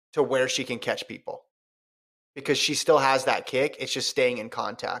to where she can catch people? Because she still has that kick. It's just staying in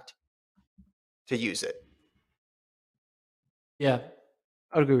contact to use it. Yeah,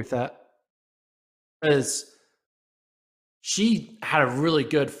 I would agree with that. Because she had a really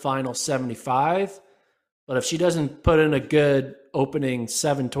good final 75, but if she doesn't put in a good opening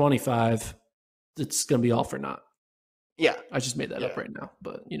 725, it's going to be all for naught. Yeah. I just made that up right now,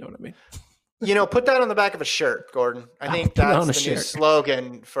 but you know what I mean. Put that on the back of a shirt, Gordon. I think that's the new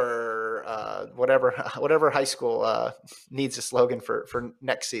slogan for whatever high school needs a slogan for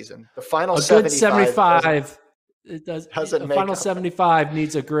next season. The final a good 75. It does. The final 75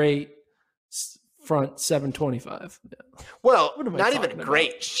 needs a great front 725. Yeah. Well, not even great.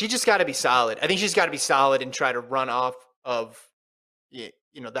 About? She just got to be solid. I think she's got to be solid and try to run off of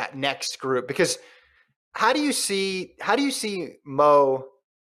that next group. Because how do you see Mo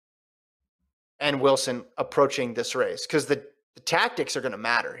and Wilson approaching this race? Because the tactics are going to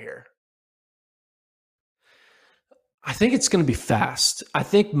matter here. I think it's going to be fast. I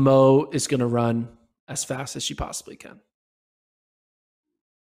think Mo is going to run as fast as she possibly can.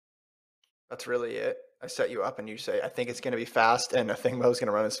 That's really it. I set you up and you say, I think it's going to be fast, and I think Mo's going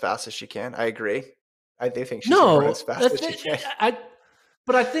to run as fast as she can. I agree. I do think she's going to run as fast as she can.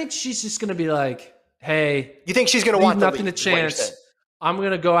 But I think she's just going to be like, hey. You think she's going to want nothing to chance. I'm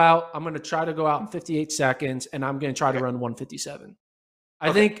going to go out. I'm going to try to go out in 58 seconds, and I'm going to try to run 157.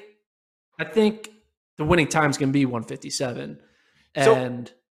 I think the winning time is going to be 157.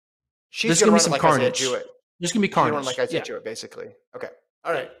 And she's going to run some like carnage. Isaiah Jewett. There's going to be carnage. Run like Isaiah Jewett, basically. Okay.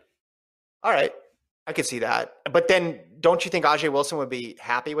 All right. I could see that. But then don't you think Ajay Wilson would be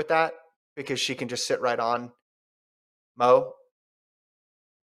happy with that? Because she can just sit right on Mo.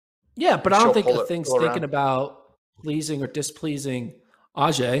 Yeah, but I She'll don't think pull the it thing's pull thinking around. about pleasing or displeasing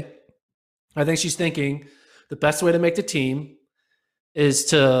Ajay. I think she's thinking the best way to make the team is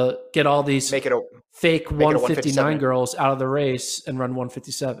to get all these Make it a fake make it a 159 157. girls out of the race and run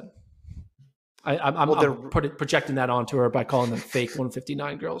 157. I'm projecting that onto her by calling them fake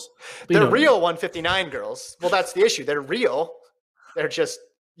 159 girls. But They're what I mean. real 159 girls. Well, that's the issue. They're real. They're just,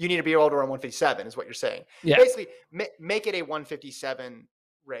 you need to be able to run 157 is what you're saying. Yeah. Basically, make it a 157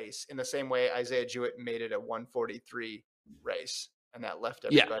 race in the same way Isaiah Jewett made it a 143 race, and that left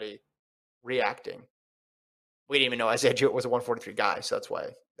everybody reacting. We didn't even know Isaiah Jewett was a 143 guy, so that's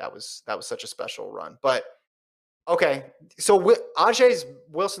why that was such a special run. But okay, so Ajay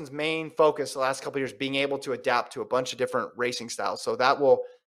Wilson's main focus the last couple of years being able to adapt to a bunch of different racing styles. So that will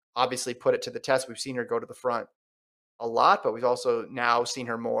obviously put it to the test. We've seen her go to the front a lot, but we've also now seen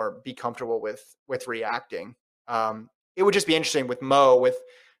her more be comfortable with reacting. It would just be interesting with Mo, with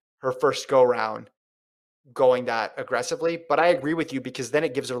her first go round, going that aggressively. But I agree with you, because then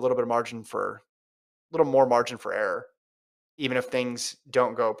it gives her a little more margin for error. Even if things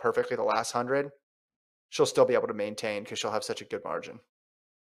don't go perfectly the last 100, she'll still be able to maintain because she'll have such a good margin.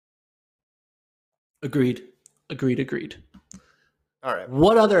 Agreed. All right.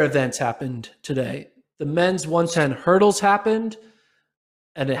 What other events happened today? The men's 110 hurdles happened,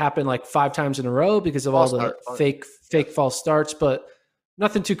 and it happened like 5 times in a row because of all the fake false starts, but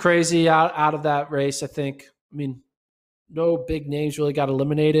nothing too crazy out of that race, I think. I mean, no big names really got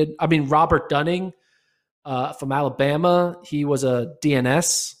eliminated. I mean, Robert Dunning from Alabama, he was a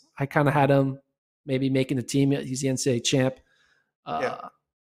DNS. I kind of had him maybe making the team. He's the NCAA champ.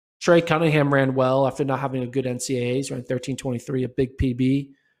 Trey Cunningham ran well after not having a good NCAAs, ran 13:23, a big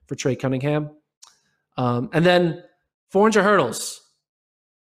PB for Trey Cunningham. And then 400 hurdles.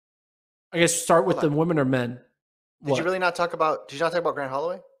 I guess start with the women or men. Did you not talk about Grant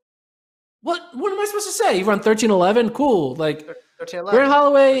Holloway? What am I supposed to say? You run 13:11? Cool. Like 13:11. Grant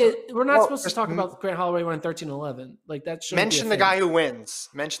Holloway, we're not supposed to talk about Grant Holloway running 13:11. Like that should mention the guy who wins.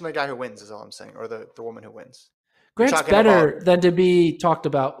 Mention the guy who wins is all I'm saying, or the woman who wins. Grant's better than to be talked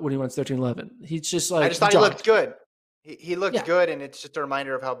about when he runs 13:11. He's just like, I just thought he looked good. He looked good, and it's just a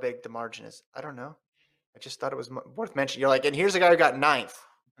reminder of how big the margin is. I don't know. I just thought it was worth mentioning. You're like, and here's a guy who got 9th,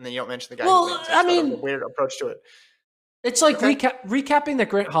 and then you don't mention the guy who wins. I mean, a weird approach to it. It's like recapping that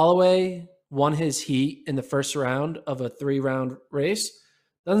Grant Holloway won his heat in the first round of a 3-round race.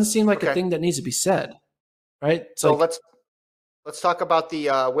 Doesn't seem like a thing that needs to be said, right? So let's talk about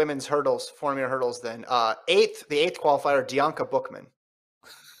the women's hurdles, 400-meter hurdles. Then the eighth qualifier, Dianca Bookman.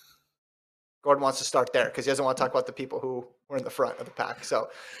 Gordon wants to start there because he doesn't want to talk about the people who were in the front of the pack. So,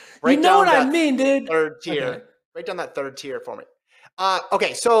 you know what I mean, dude. Third tier. Okay. Write down that third tier for me.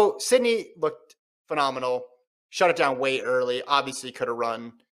 Okay, so Sydney looked phenomenal. Shut it down way early. Obviously, could have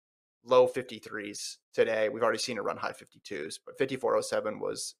run low 53s today. We've already seen her run high 52s, but 54.07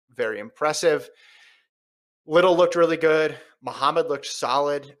 was very impressive. Little looked really good. Muhammad looked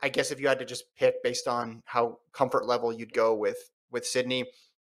solid. I guess if you had to just pick based on how comfort level you'd go with Sydney,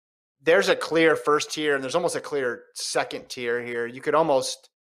 there's a clear first tier and there's almost a clear second tier here. You could almost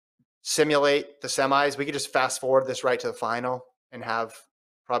simulate the semis. We could just fast forward this right to the final and have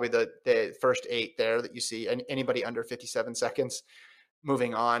probably the first 8 there that you see, and anybody under 57 seconds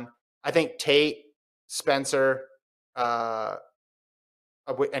moving on. I think Tate, Spencer, and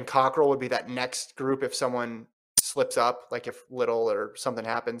Cockrell would be that next group if someone slips up, like if Little or something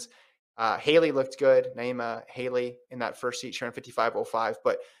happens. Haley looked good. Naima Haley in that first heat, sharing 55.05.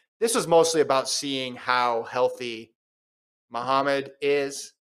 But this was mostly about seeing how healthy Muhammad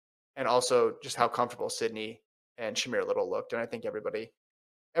is and also just how comfortable Sydney and Shamir Little looked. And I think everybody's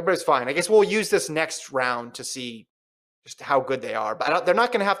fine. I guess we'll use this next round to see just how good they are. But they're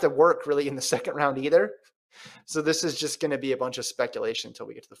not going to have to work really in the second round either. So this is just going to be a bunch of speculation until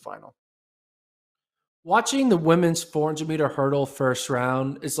we get to the final. Watching the women's 400-meter hurdle first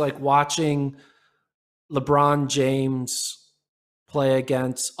round is like watching LeBron James play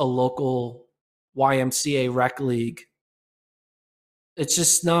against a local YMCA rec league. It's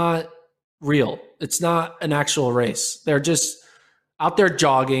just not real. It's not an actual race. They're just out there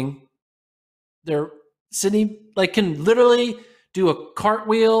jogging. Sydney can literally do a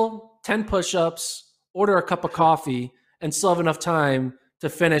cartwheel, 10 push-ups, order a cup of coffee, and still have enough time to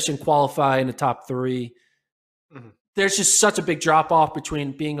finish and qualify in the top 3. Mm-hmm. There's just such a big drop-off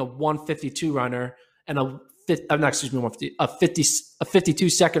between being a 152 runner and a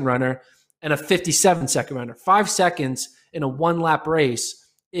 52-second runner and a 57-second runner. 5 seconds in a 1-lap race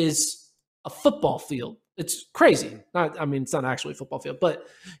is a football field. It's crazy. It's not actually a football field, but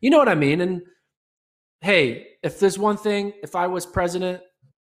you know what I mean. And hey, if there's one thing, if I was president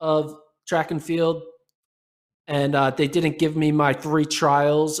of track and field and they didn't give me my 3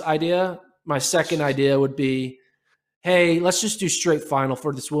 trials idea, my second idea would be, hey, let's just do straight final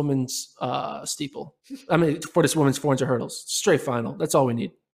for this woman's steeple. I mean, for this woman's 400 hurdles. Straight final. That's all we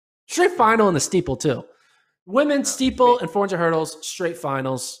need. Straight final in the steeple, too. Women's steeple and 400 hurdles, straight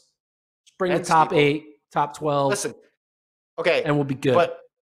finals. Bring the top steeple. 8, top 12. Listen, okay. And we'll be good. But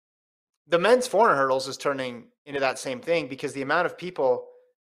the men's 400 hurdles is turning into that same thing because the amount of people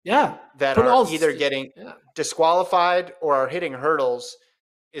that are either getting disqualified or are hitting hurdles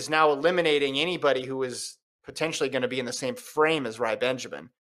is now eliminating anybody who is potentially going to be in the same frame as Rai Benjamin.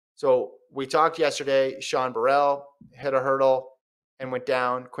 So we talked yesterday, Sean Burrell hit a hurdle and went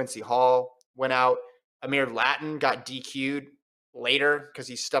down. Quincy Hall went out. Amir Latin got DQ'd later because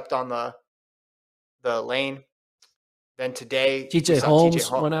he stepped on the lane. Then today, TJ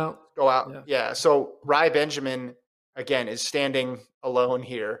Holmes went out. Go out. Yeah. So Rai Benjamin, again, is standing alone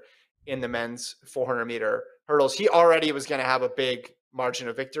here in the men's 400 meter hurdles. He already was going to have a big margin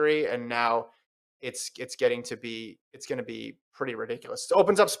of victory, and now it's going to be pretty ridiculous. It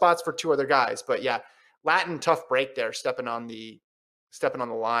opens up spots for 2 other guys, but yeah, Latin, tough break there, stepping on the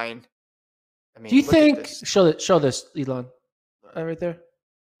line. I mean, do you think show this, Elon, right there?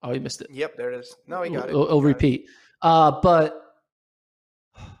 Oh, you missed it. Yep, there it is. No, he got it. It'll repeat. But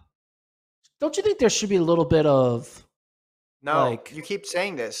don't you think there should be a little bit of? No, you keep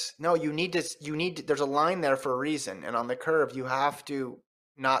saying this. No, you need to. There's a line there for a reason, and on the curve, you have to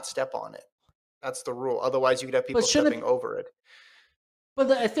not step on it. That's the rule. Otherwise, you could have people stepping over it.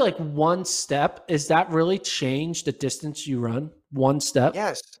 But I feel like one step, is that really change the distance you run? One step?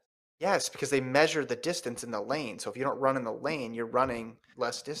 Yes, because they measure the distance in the lane. So if you don't run in the lane, you're running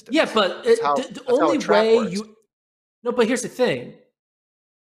less distance. Yeah, but the only way you. No, but here's the thing.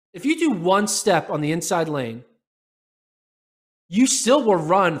 If you do one step on the inside lane, you still will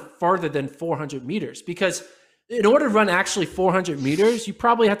run farther than 400 meters because in order to run actually 400 meters, you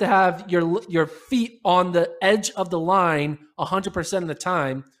probably have to have your feet on the edge of the line 100% of the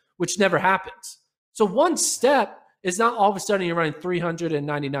time, which never happens. So one step is not all of a sudden you're running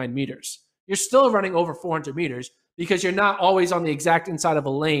 399 meters. You're still running over 400 meters because you're not always on the exact inside of a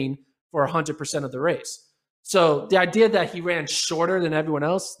lane for 100% of the race. So the idea that he ran shorter than everyone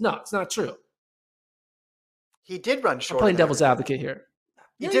else, no, it's not true. He did run shorter. I'm playing devil's advocate here.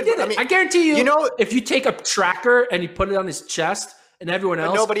 He did. I mean, I guarantee you, if you take a tracker and you put it on his chest and everyone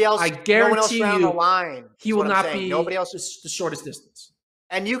else, nobody else, I guarantee no one else you, the line. He will not be nobody else the shortest distance.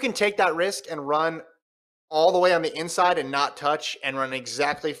 And you can take that risk and run all the way on the inside and not touch and run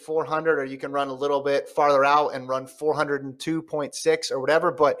exactly 400, or you can run a little bit farther out and run 402.6 or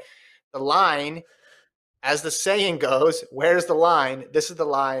whatever. But the line, as the saying goes, where's the line? This is the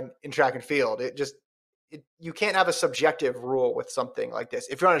line in track and field. You can't have a subjective rule with something like this.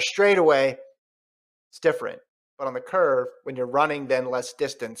 If you're on a straightaway, it's different. But on the curve, when you're running then less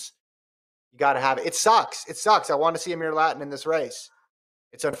distance, you got to have it. It sucks. I want to see Amir Latin in this race.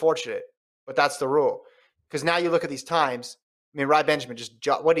 It's unfortunate, but that's the rule. Because now you look at these times. I mean, Rai Benjamin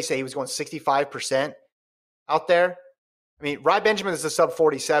what did he say? He was going 65% out there. I mean, Rai Benjamin is a sub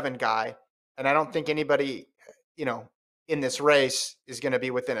 47 guy, and I don't think anybody, in this race is going to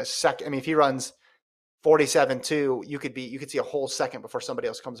be within a second. I mean, if he runs 47.2, you could see a whole second before somebody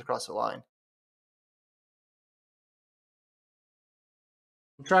else comes across the line.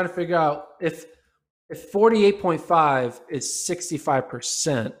 I'm trying to figure out if 48.5 is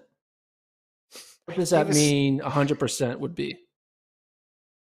 65%. What does that mean 100% would be?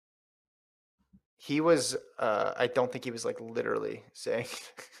 He was, I don't think he was literally saying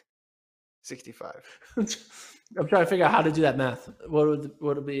 65. I'm trying to figure out how to do that math. What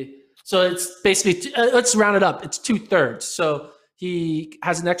would it be? So it's basically, let's round it up. It's 2/3. So he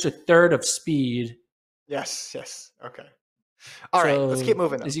has an extra third of speed. Yes. Okay. All right. Let's keep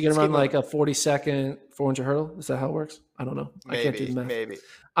moving. Is he going to run like a 40-second 400 hurdle? Is that how it works? I don't know. I can't do the math. Maybe.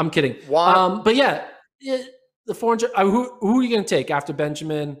 I'm kidding. But yeah, the 400. Who are you going to take after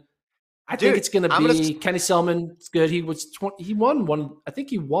Benjamin? I think it's going to be Kenny Selman. It's good. He won one. I think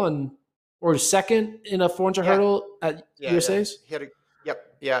he won or second in a 400 hurdle at USA's. He had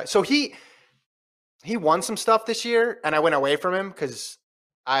yeah. So he won some stuff this year, and I went away from him because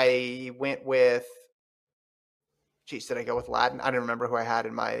I went with. Geez, did I go with Latin? I don't remember who I had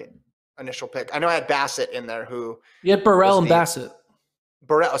in my initial pick. I know I had Bassett in there. You had Burrell and Bassett.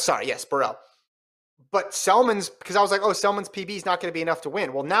 Burrell. Sorry, yes, Burrell. But Selman's, because I was like, Selman's PB is not going to be enough to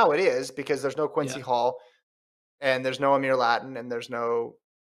win. Well, now it is because there's no Quincy Hall, and there's no Amir Latin, and there's no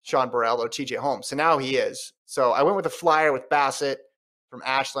Sean Burrell or TJ Holmes. So now he is. So I went with a flyer with Bassett from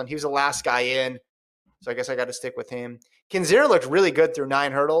Ashland. He was the last guy in. So I guess I got to stick with him. Kinzira looked really good through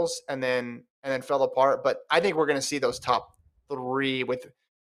 9 hurdles and then fell apart. But I think we're going to see those top 3 with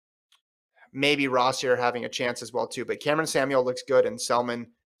maybe Ross here having a chance as well too. But Cameron Samuel looks good, and Selman's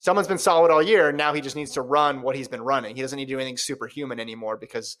been solid all year. Now he just needs to run what he's been running. He doesn't need to do anything superhuman anymore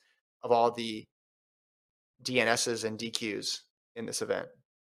because of all the DNSs and DQs in this event.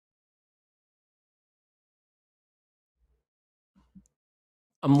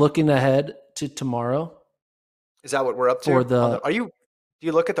 I'm looking ahead to tomorrow. Is that what we're up to? For do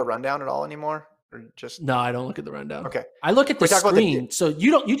you look at the rundown at all anymore? Or just No, I don't look at the rundown. Okay. I look at the screen. So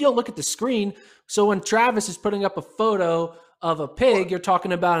you don't look at the screen. So when Travis is putting up a photo of a pig, you're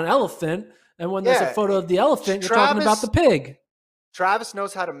talking about an elephant. And when there's a photo of the elephant, you're talking about the pig. Travis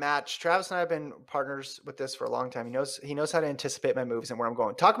knows how to match. Travis and I have been partners with this for a long time. He knows how to anticipate my moves and where I'm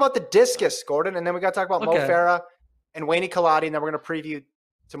going. Talk about the discus, Gordon, and then we got to talk about Mo Farah and Wayne Kaladi, and then we're going to preview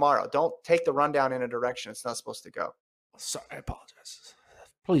tomorrow. Don't take the rundown in a direction it's not supposed to go. Sorry, I apologize.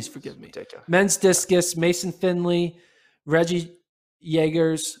 Please forgive me. Ridiculous. Men's discus, Mason Finley, Reggie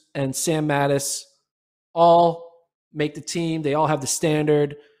Yeagers, and Sam Mattis all make the team. They all have the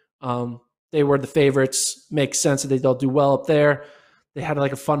standard. They were the favorites. Makes sense that they'll do well up there. They had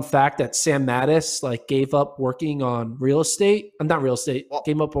like a fun fact that Sam Mattis gave up working on real estate. Not real estate.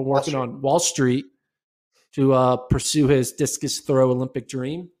 Gave up on working on Wall Street to pursue his discus throw Olympic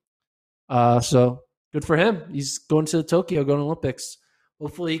dream. So good for him. He's going to Tokyo, going to Olympics.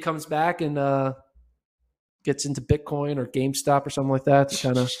 Hopefully he comes back and gets into Bitcoin or GameStop or something like that to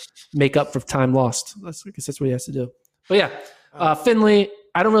kind of make up for time lost. I guess that's what he has to do. But yeah, Finley,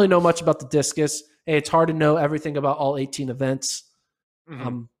 I don't really know much about the discus. Hey, it's hard to know everything about all 18 events.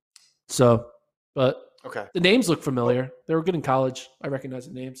 Mm-hmm. But okay, the names look familiar. They were good in college. I recognize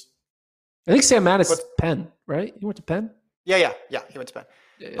the names. I think Sam Mattis is Penn, right? He went to Penn? Yeah. He went to Penn.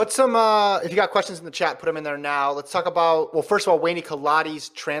 Yeah. Put some, if you got questions in the chat, put them in there now. Let's talk about, well, first of all, Wayne Kaladi's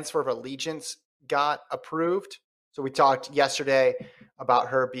transfer of allegiance got approved. So we talked yesterday about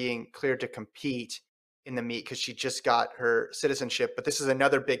her being cleared to compete in the meet because she just got her citizenship. But this is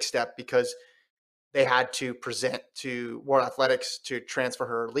another big step because they had to present to World Athletics to transfer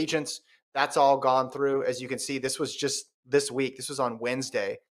her allegiance. That's all gone through. As you can see, this was just this week. This was on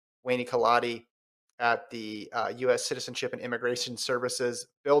Wednesday. Wayne Kaladi at the U.S. Citizenship and Immigration Services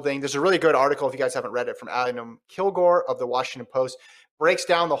building. There's a really good article, if you guys haven't read it, from Adam Kilgore of the Washington Post. Breaks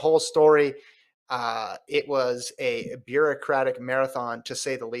down the whole story. It was a bureaucratic marathon, to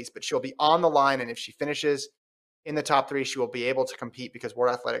say the least, but she'll be on the line, and if she finishes in the top 3, she will be able to compete because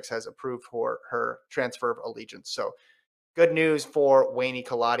World Athletics has approved for her transfer of allegiance. So good news for Wayne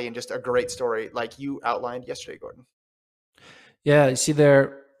Kaladi, and just a great story like you outlined yesterday, Gordon. Yeah, you see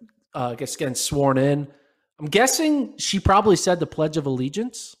there, I guess getting sworn in. I'm guessing she probably said the Pledge of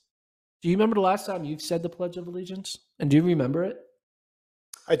Allegiance. Do you remember the last time you've said the Pledge of Allegiance? And do you remember it?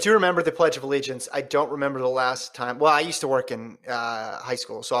 I do remember the Pledge of Allegiance. I don't remember the last time. Well, I used to work in high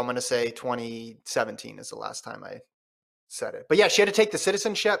school, so I'm going to say 2017 is the last time I said it. But yeah, she had to take the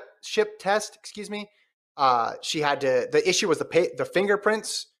citizenship test. Excuse me. She had to. The issue was the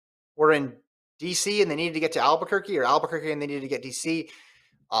fingerprints were in DC and they needed to get to Albuquerque, and they needed to get DC.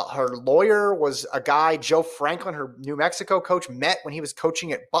 Her lawyer was a guy, Joe Franklin, her New Mexico coach, met when he was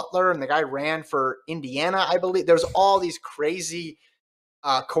coaching at Butler, and the guy ran for Indiana, I believe. There's all these crazy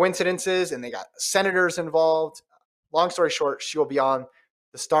coincidences, and they got senators involved. Long story short, she will be on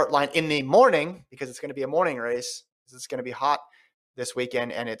the start line in the morning because it's going to be a morning race. It's going to be hot this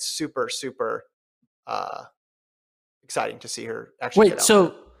weekend, and it's super, super exciting to see her actually get out.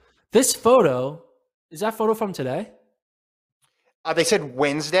 So this photo, is that photo from today? They said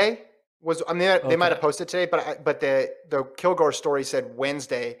Wednesday was. I mean, they might have posted today, but the Kilgore story said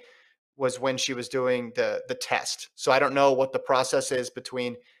Wednesday was when she was doing the test. So I don't know what the process is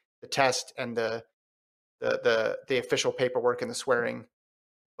between the test and the official paperwork and the swearing.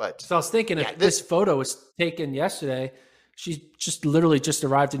 But so I was thinking, if this photo was taken yesterday, she just literally just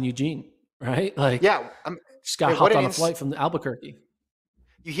arrived in Eugene, right? Like, yeah, just got hopped on a flight from Albuquerque.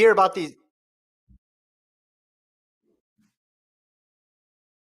 You hear about these.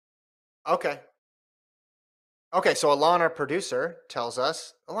 Okay, so Alon, our producer, tells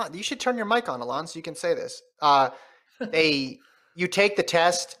us, Alon, you should turn your mic on, Alon, so you can say this. You take the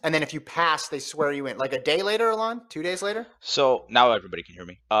test, and then if you pass, they swear you in. Like a day later, Alon? 2 days later? So now everybody can hear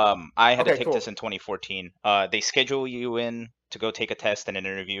me. I had to take this in 2014. They schedule you in to go take a test and an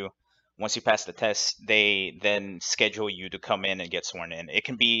interview. Once you pass the test, they then schedule you to come in and get sworn in. It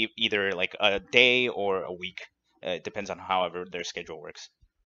can be either like a day or a week. It depends on however their schedule works.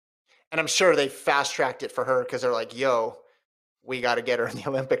 And I'm sure they fast-tracked it for her because they're like, yo, we got to get her in the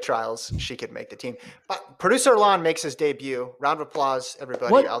Olympic trials. She could make the team. But producer Lon makes his debut. Round of applause,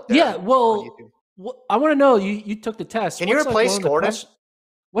 everybody out there. Yeah, well, I want to know. You took the test. Can you replace Gordon?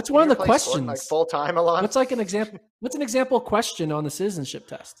 What's one of the questions? Gordon, like full time, Alon? What's like an example? What's an example question on the citizenship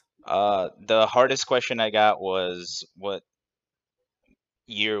test? The hardest question I got was, what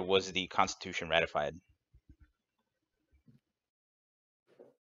year was the Constitution ratified?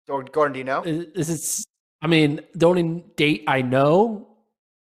 Gordon, do you know? Is it? I mean, the only date I know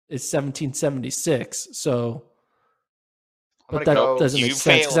is 1776. So, but that doesn't make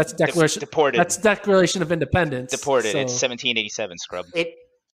sense because that's Declaration. Deported. That's Declaration of Independence. Deported. So. It's 1787. Scrub. I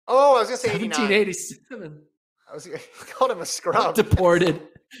was gonna say 1787. I was called him a scrub. Deported.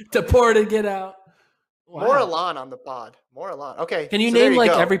 Get out. Wow. More Alon on the pod. More Alon. Okay. Can you name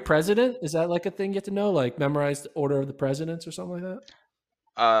like every president? Is that like a thing you have to know? Like memorize the order of the presidents or something like that?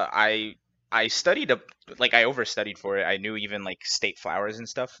 I studied I overstudied for it. I knew even like state flowers and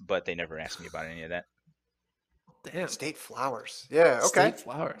stuff, but they never asked me about any of that. Damn. State flowers. Yeah. Okay. State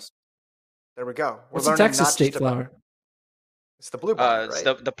flowers. There we go. What's the Texas state flower? It's the blue bonnet, right?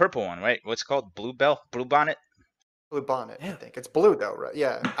 It's the purple one, right? What's it called? Blue bonnet. Blue bonnet. Yeah. I think it's blue though, right?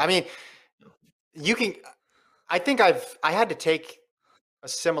 Yeah. I mean, you can. I think I had to take a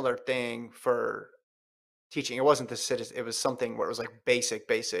similar thing for teaching. It wasn't the citizen. It was something where it was like basic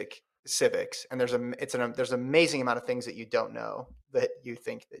civics, and there's an amazing amount of things that you don't know that you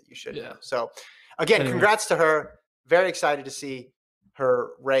think that you should know. So again, congrats to her. Very excited to see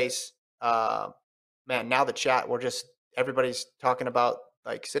her race. Man, now the chat, everybody's talking about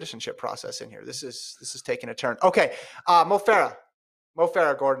like citizenship process in here. This is taking a turn. Okay. Mo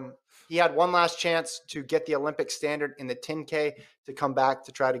Farah, Gordon, he had one last chance to get the Olympic standard in the 10K to come back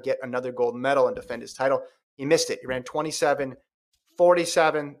to try to get another gold medal and defend his title. He missed it. He ran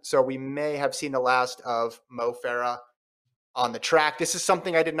 27:47. So we may have seen the last of Mo Farah on the track. This is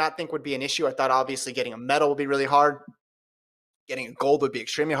something I did not think would be an issue. I thought obviously getting a medal would be really hard. Getting a gold would be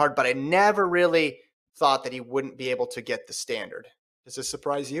extremely hard, but I never really thought that he wouldn't be able to get the standard. Does this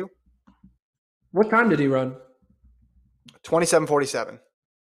surprise you? What time did he run? 27:47.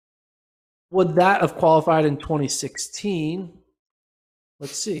 Would that have qualified in 2016?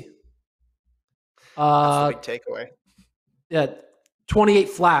 Let's see. That's the big takeaway. Yeah, 28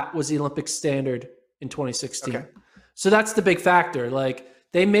 flat was the Olympic standard in 2016. Okay. So that's the big factor. Like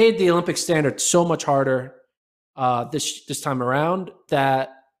they made the Olympic standard so much harder this time around that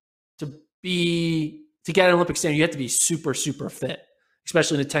to get an Olympic standard, you have to be super, super fit,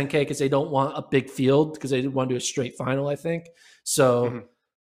 especially in the 10K because they don't want a big field because they want to do a straight final, I think. So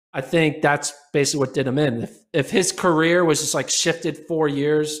I think that's basically what did him in. If his career was just like shifted 4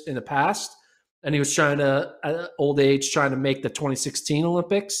 years in the past and he was trying to, at old age, trying to make the 2016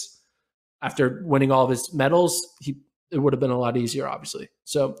 Olympics after winning all of his medals, it would have been a lot easier, obviously.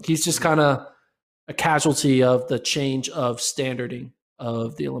 So he's just kind of a casualty of the change of standarding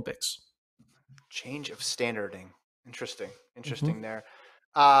of the Olympics. Change of standarding. Interesting there.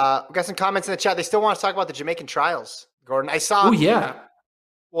 We got some comments in the chat. They still want to talk about the Jamaican trials, Gordon. I saw. Oh, yeah.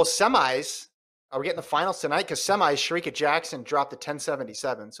 Well, semis. Are we getting the finals tonight? Because semis, Sharika Jackson dropped the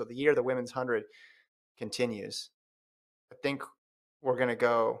 10:77. So the year of the women's 100 continues. I think we're going to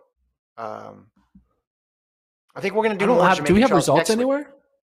go. I think we're going to do more. Do we have results anywhere?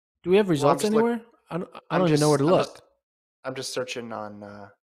 Do we have results anywhere? I don't even know where to look. I'm just searching on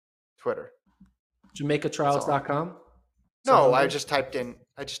Twitter. JamaicaTrials.com? No, I just typed in.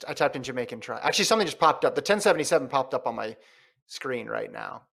 I typed in Jamaican trial. Actually, something just popped up. The 1077 popped up on my screen right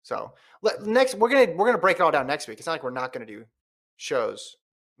now. So next, we're gonna break it all down next week. It's not like we're not gonna do shows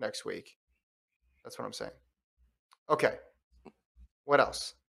next week. That's what I'm saying. Okay. What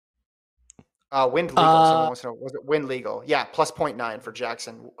else? Wind legal. Someone wants to know, was it wind legal? Yeah, plus 0.9 for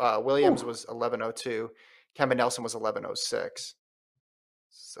Jackson. Williams was 11:02. Kemba Nelson was 11:06.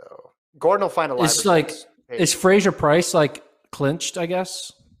 So Gordon will find a live. It's like, is Fraser Price like clinched, I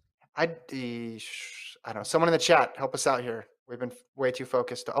guess? I don't know. Someone in the chat, help us out here. We've been way too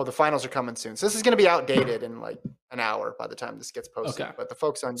focused. Oh, the finals are coming soon. So this is going to be outdated in like an hour by the time this gets posted. Okay. But the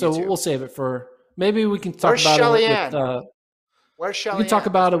folks on YouTube. So we'll save it for, maybe we can talk about it with, where's Shelly? We can talk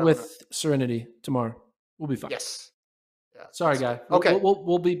about it with Serenity tomorrow. We'll be fine. Yes. Yeah, sorry, guy. Okay.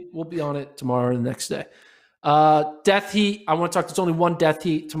 We'll be on it tomorrow and the next day. Death heat. I want to talk. There's only one death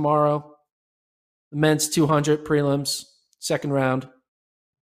heat tomorrow. The men's 200 prelims, second round.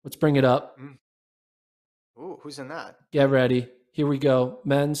 Let's bring it up. Ooh, who's in that? Get ready. Here we go.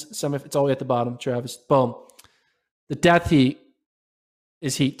 Men's semi. It's all the way at the bottom. Travis. Boom. The death heat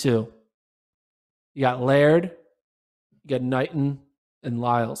is heat 2. You got Laird, you got Knighton, and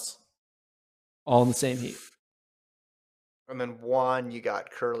Lyles, all in the same heat. And then 1, you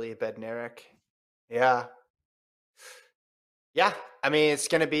got Curly Bednarik. Yeah. Yeah. I mean, it's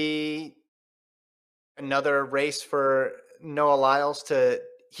going to be another race for Noah Lyles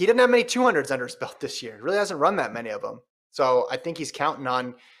he didn't have many 200s under his belt this year. He really hasn't run that many of them. So I think he's counting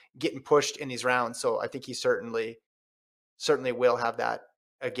on getting pushed in these rounds. So I think he certainly will have that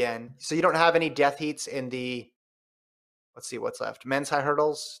again. So you don't have any death heats in the, let's see what's left. Men's high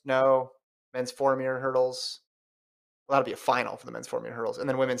hurdles? No. Men's 4-meter hurdles? Well, that'll be a final for the men's 4-meter hurdles, and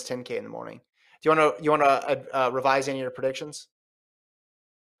then women's 10K in the morning. Do you want to revise any of your predictions?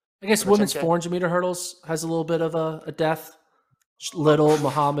 I guess women's 400-meter hurdles has a little bit of a death. Little,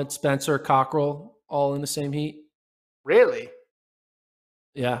 Muhammad, Spencer, Cockrell, all in the same heat. Really?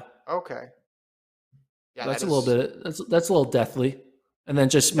 Yeah. Okay. Yeah, that's a little bit. That's a little deathly, and then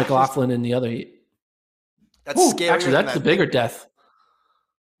just McLaughlin in the other heat. That's scary. Actually, that's the bigger death.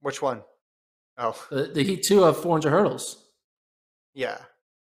 Which one? Oh, the heat 2 of 400 hurdles. Yeah.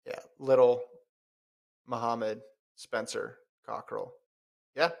 Little, Muhammad, Spencer, Cockrell.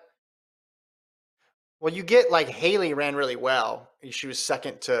 Yeah. Well, you get like Haley ran really well. She was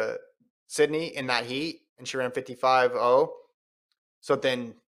second to Sydney in that heat, and she ran 55.0. So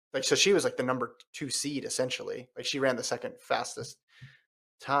then, so she was like the number 2 seed essentially. Like she ran the second fastest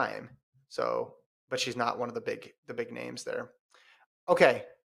time. So, but she's not one of the big names there. Okay.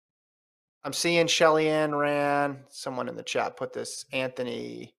 I'm seeing Shelly Ann ran. Someone in the chat put this.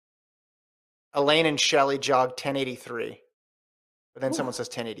 Anthony, Elaine and Shelly jogged 1083. But then someone says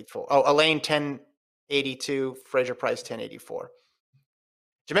 1084. Oh, Elaine 1082. Fraser Price 1084.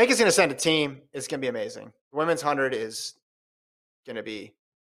 Jamaica's going to send a team. It's going to be amazing. The women's 100 is going to be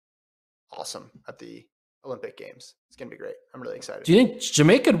awesome at the Olympic Games. It's going to be great. I'm really excited. Do you think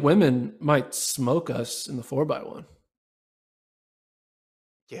Jamaican women might smoke us in the 4x1?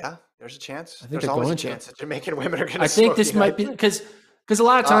 Yeah, there's a chance. I think there's always a chance that Jamaican women are going to smoke. I think this might be because a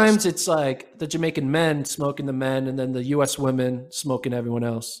lot of times it's like the Jamaican men smoking the men and then the U.S. women smoking everyone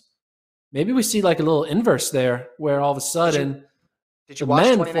else. Maybe we see like a little inverse there where all of a sudden the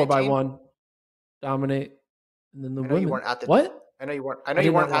men 4x1 dominate and then the women. You weren't at the, what? I know you weren't. I know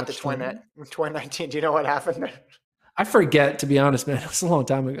you weren't at the 2019. Do you know what happened? I forget, to be honest, man. It was a long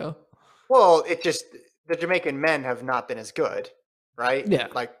time ago. Well, the Jamaican men have not been as good. Right? Yeah.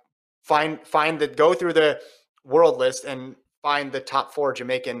 Like go through the world list and find the top 4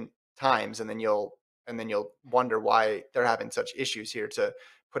 Jamaican times, and then you'll wonder why they're having such issues here to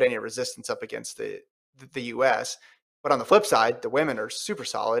put any resistance up against the US. But on the flip side, the women are super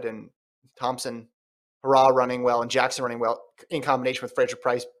solid, and Thompson, Hurrah running well, and Jackson running well in combination with Fraser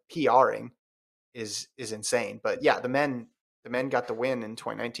Price PRing is insane. But yeah, the men got the win in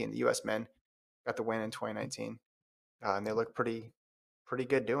 2019. The US men got the win in 2019. And they look pretty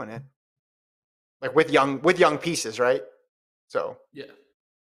good doing it, like with young pieces, right? So yeah.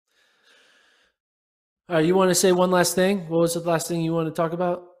 All right, you want to say one last thing? What was the last thing you want to talk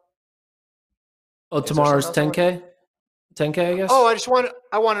about? Oh, tomorrow's 10K. 10K, I guess. Oh,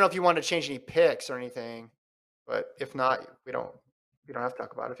 I want to know if you want to change any picks or anything, but if not, we don't have to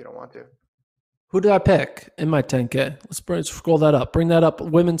talk about it if you don't want to. Who did I pick in my 10K? Let's scroll that up. Bring that up.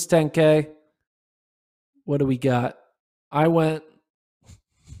 Women's 10K. What do we got? I went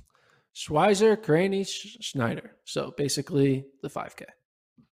Schweizer, Craney, Schneider. So basically the 5K.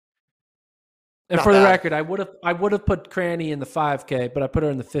 And for the record, I would have put Craney in the 5K, but I put her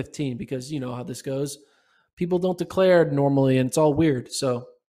in the 15 because you know how this goes. People don't declare normally, and it's all weird. So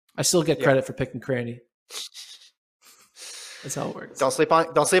I still get credit for picking Craney. That's how it works. Don't sleep on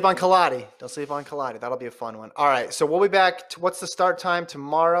Kaladi. Don't sleep on Kaladi. That'll be a fun one. All right, so we'll be back. What's the start time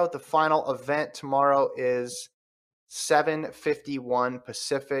tomorrow? The final event tomorrow is 7:51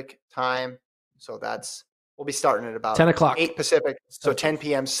 Pacific time. So we'll be starting at about 10 o'clock. 8 Pacific. So 10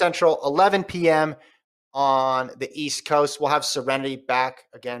 p.m. Central, 11 p.m. on the East Coast. We'll have Serenity back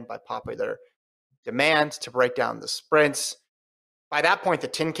again by popular demand to break down the sprints. By that point, the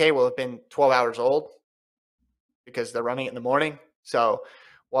 10K will have been 12 hours old because they're running it in the morning. So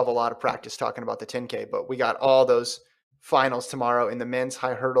we'll have a lot of practice talking about the 10K, but we got all those finals tomorrow in the men's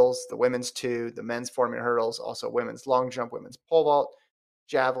high hurdles, the women's 2, the men's 4-meter hurdles, also women's long jump, women's pole vault,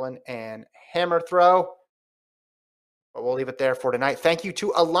 javelin, and hammer throw. But we'll leave it there for tonight. Thank you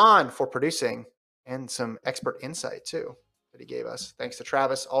to Alon for producing and some expert insight too that he gave us. Thanks to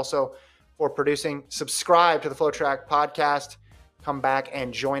Travis also for producing. Subscribe to the FloTrack podcast. Come back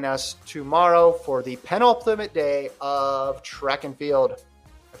and join us tomorrow for the penultimate day of track and field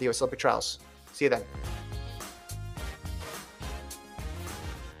at the U.S. Olympic Trials. See you then.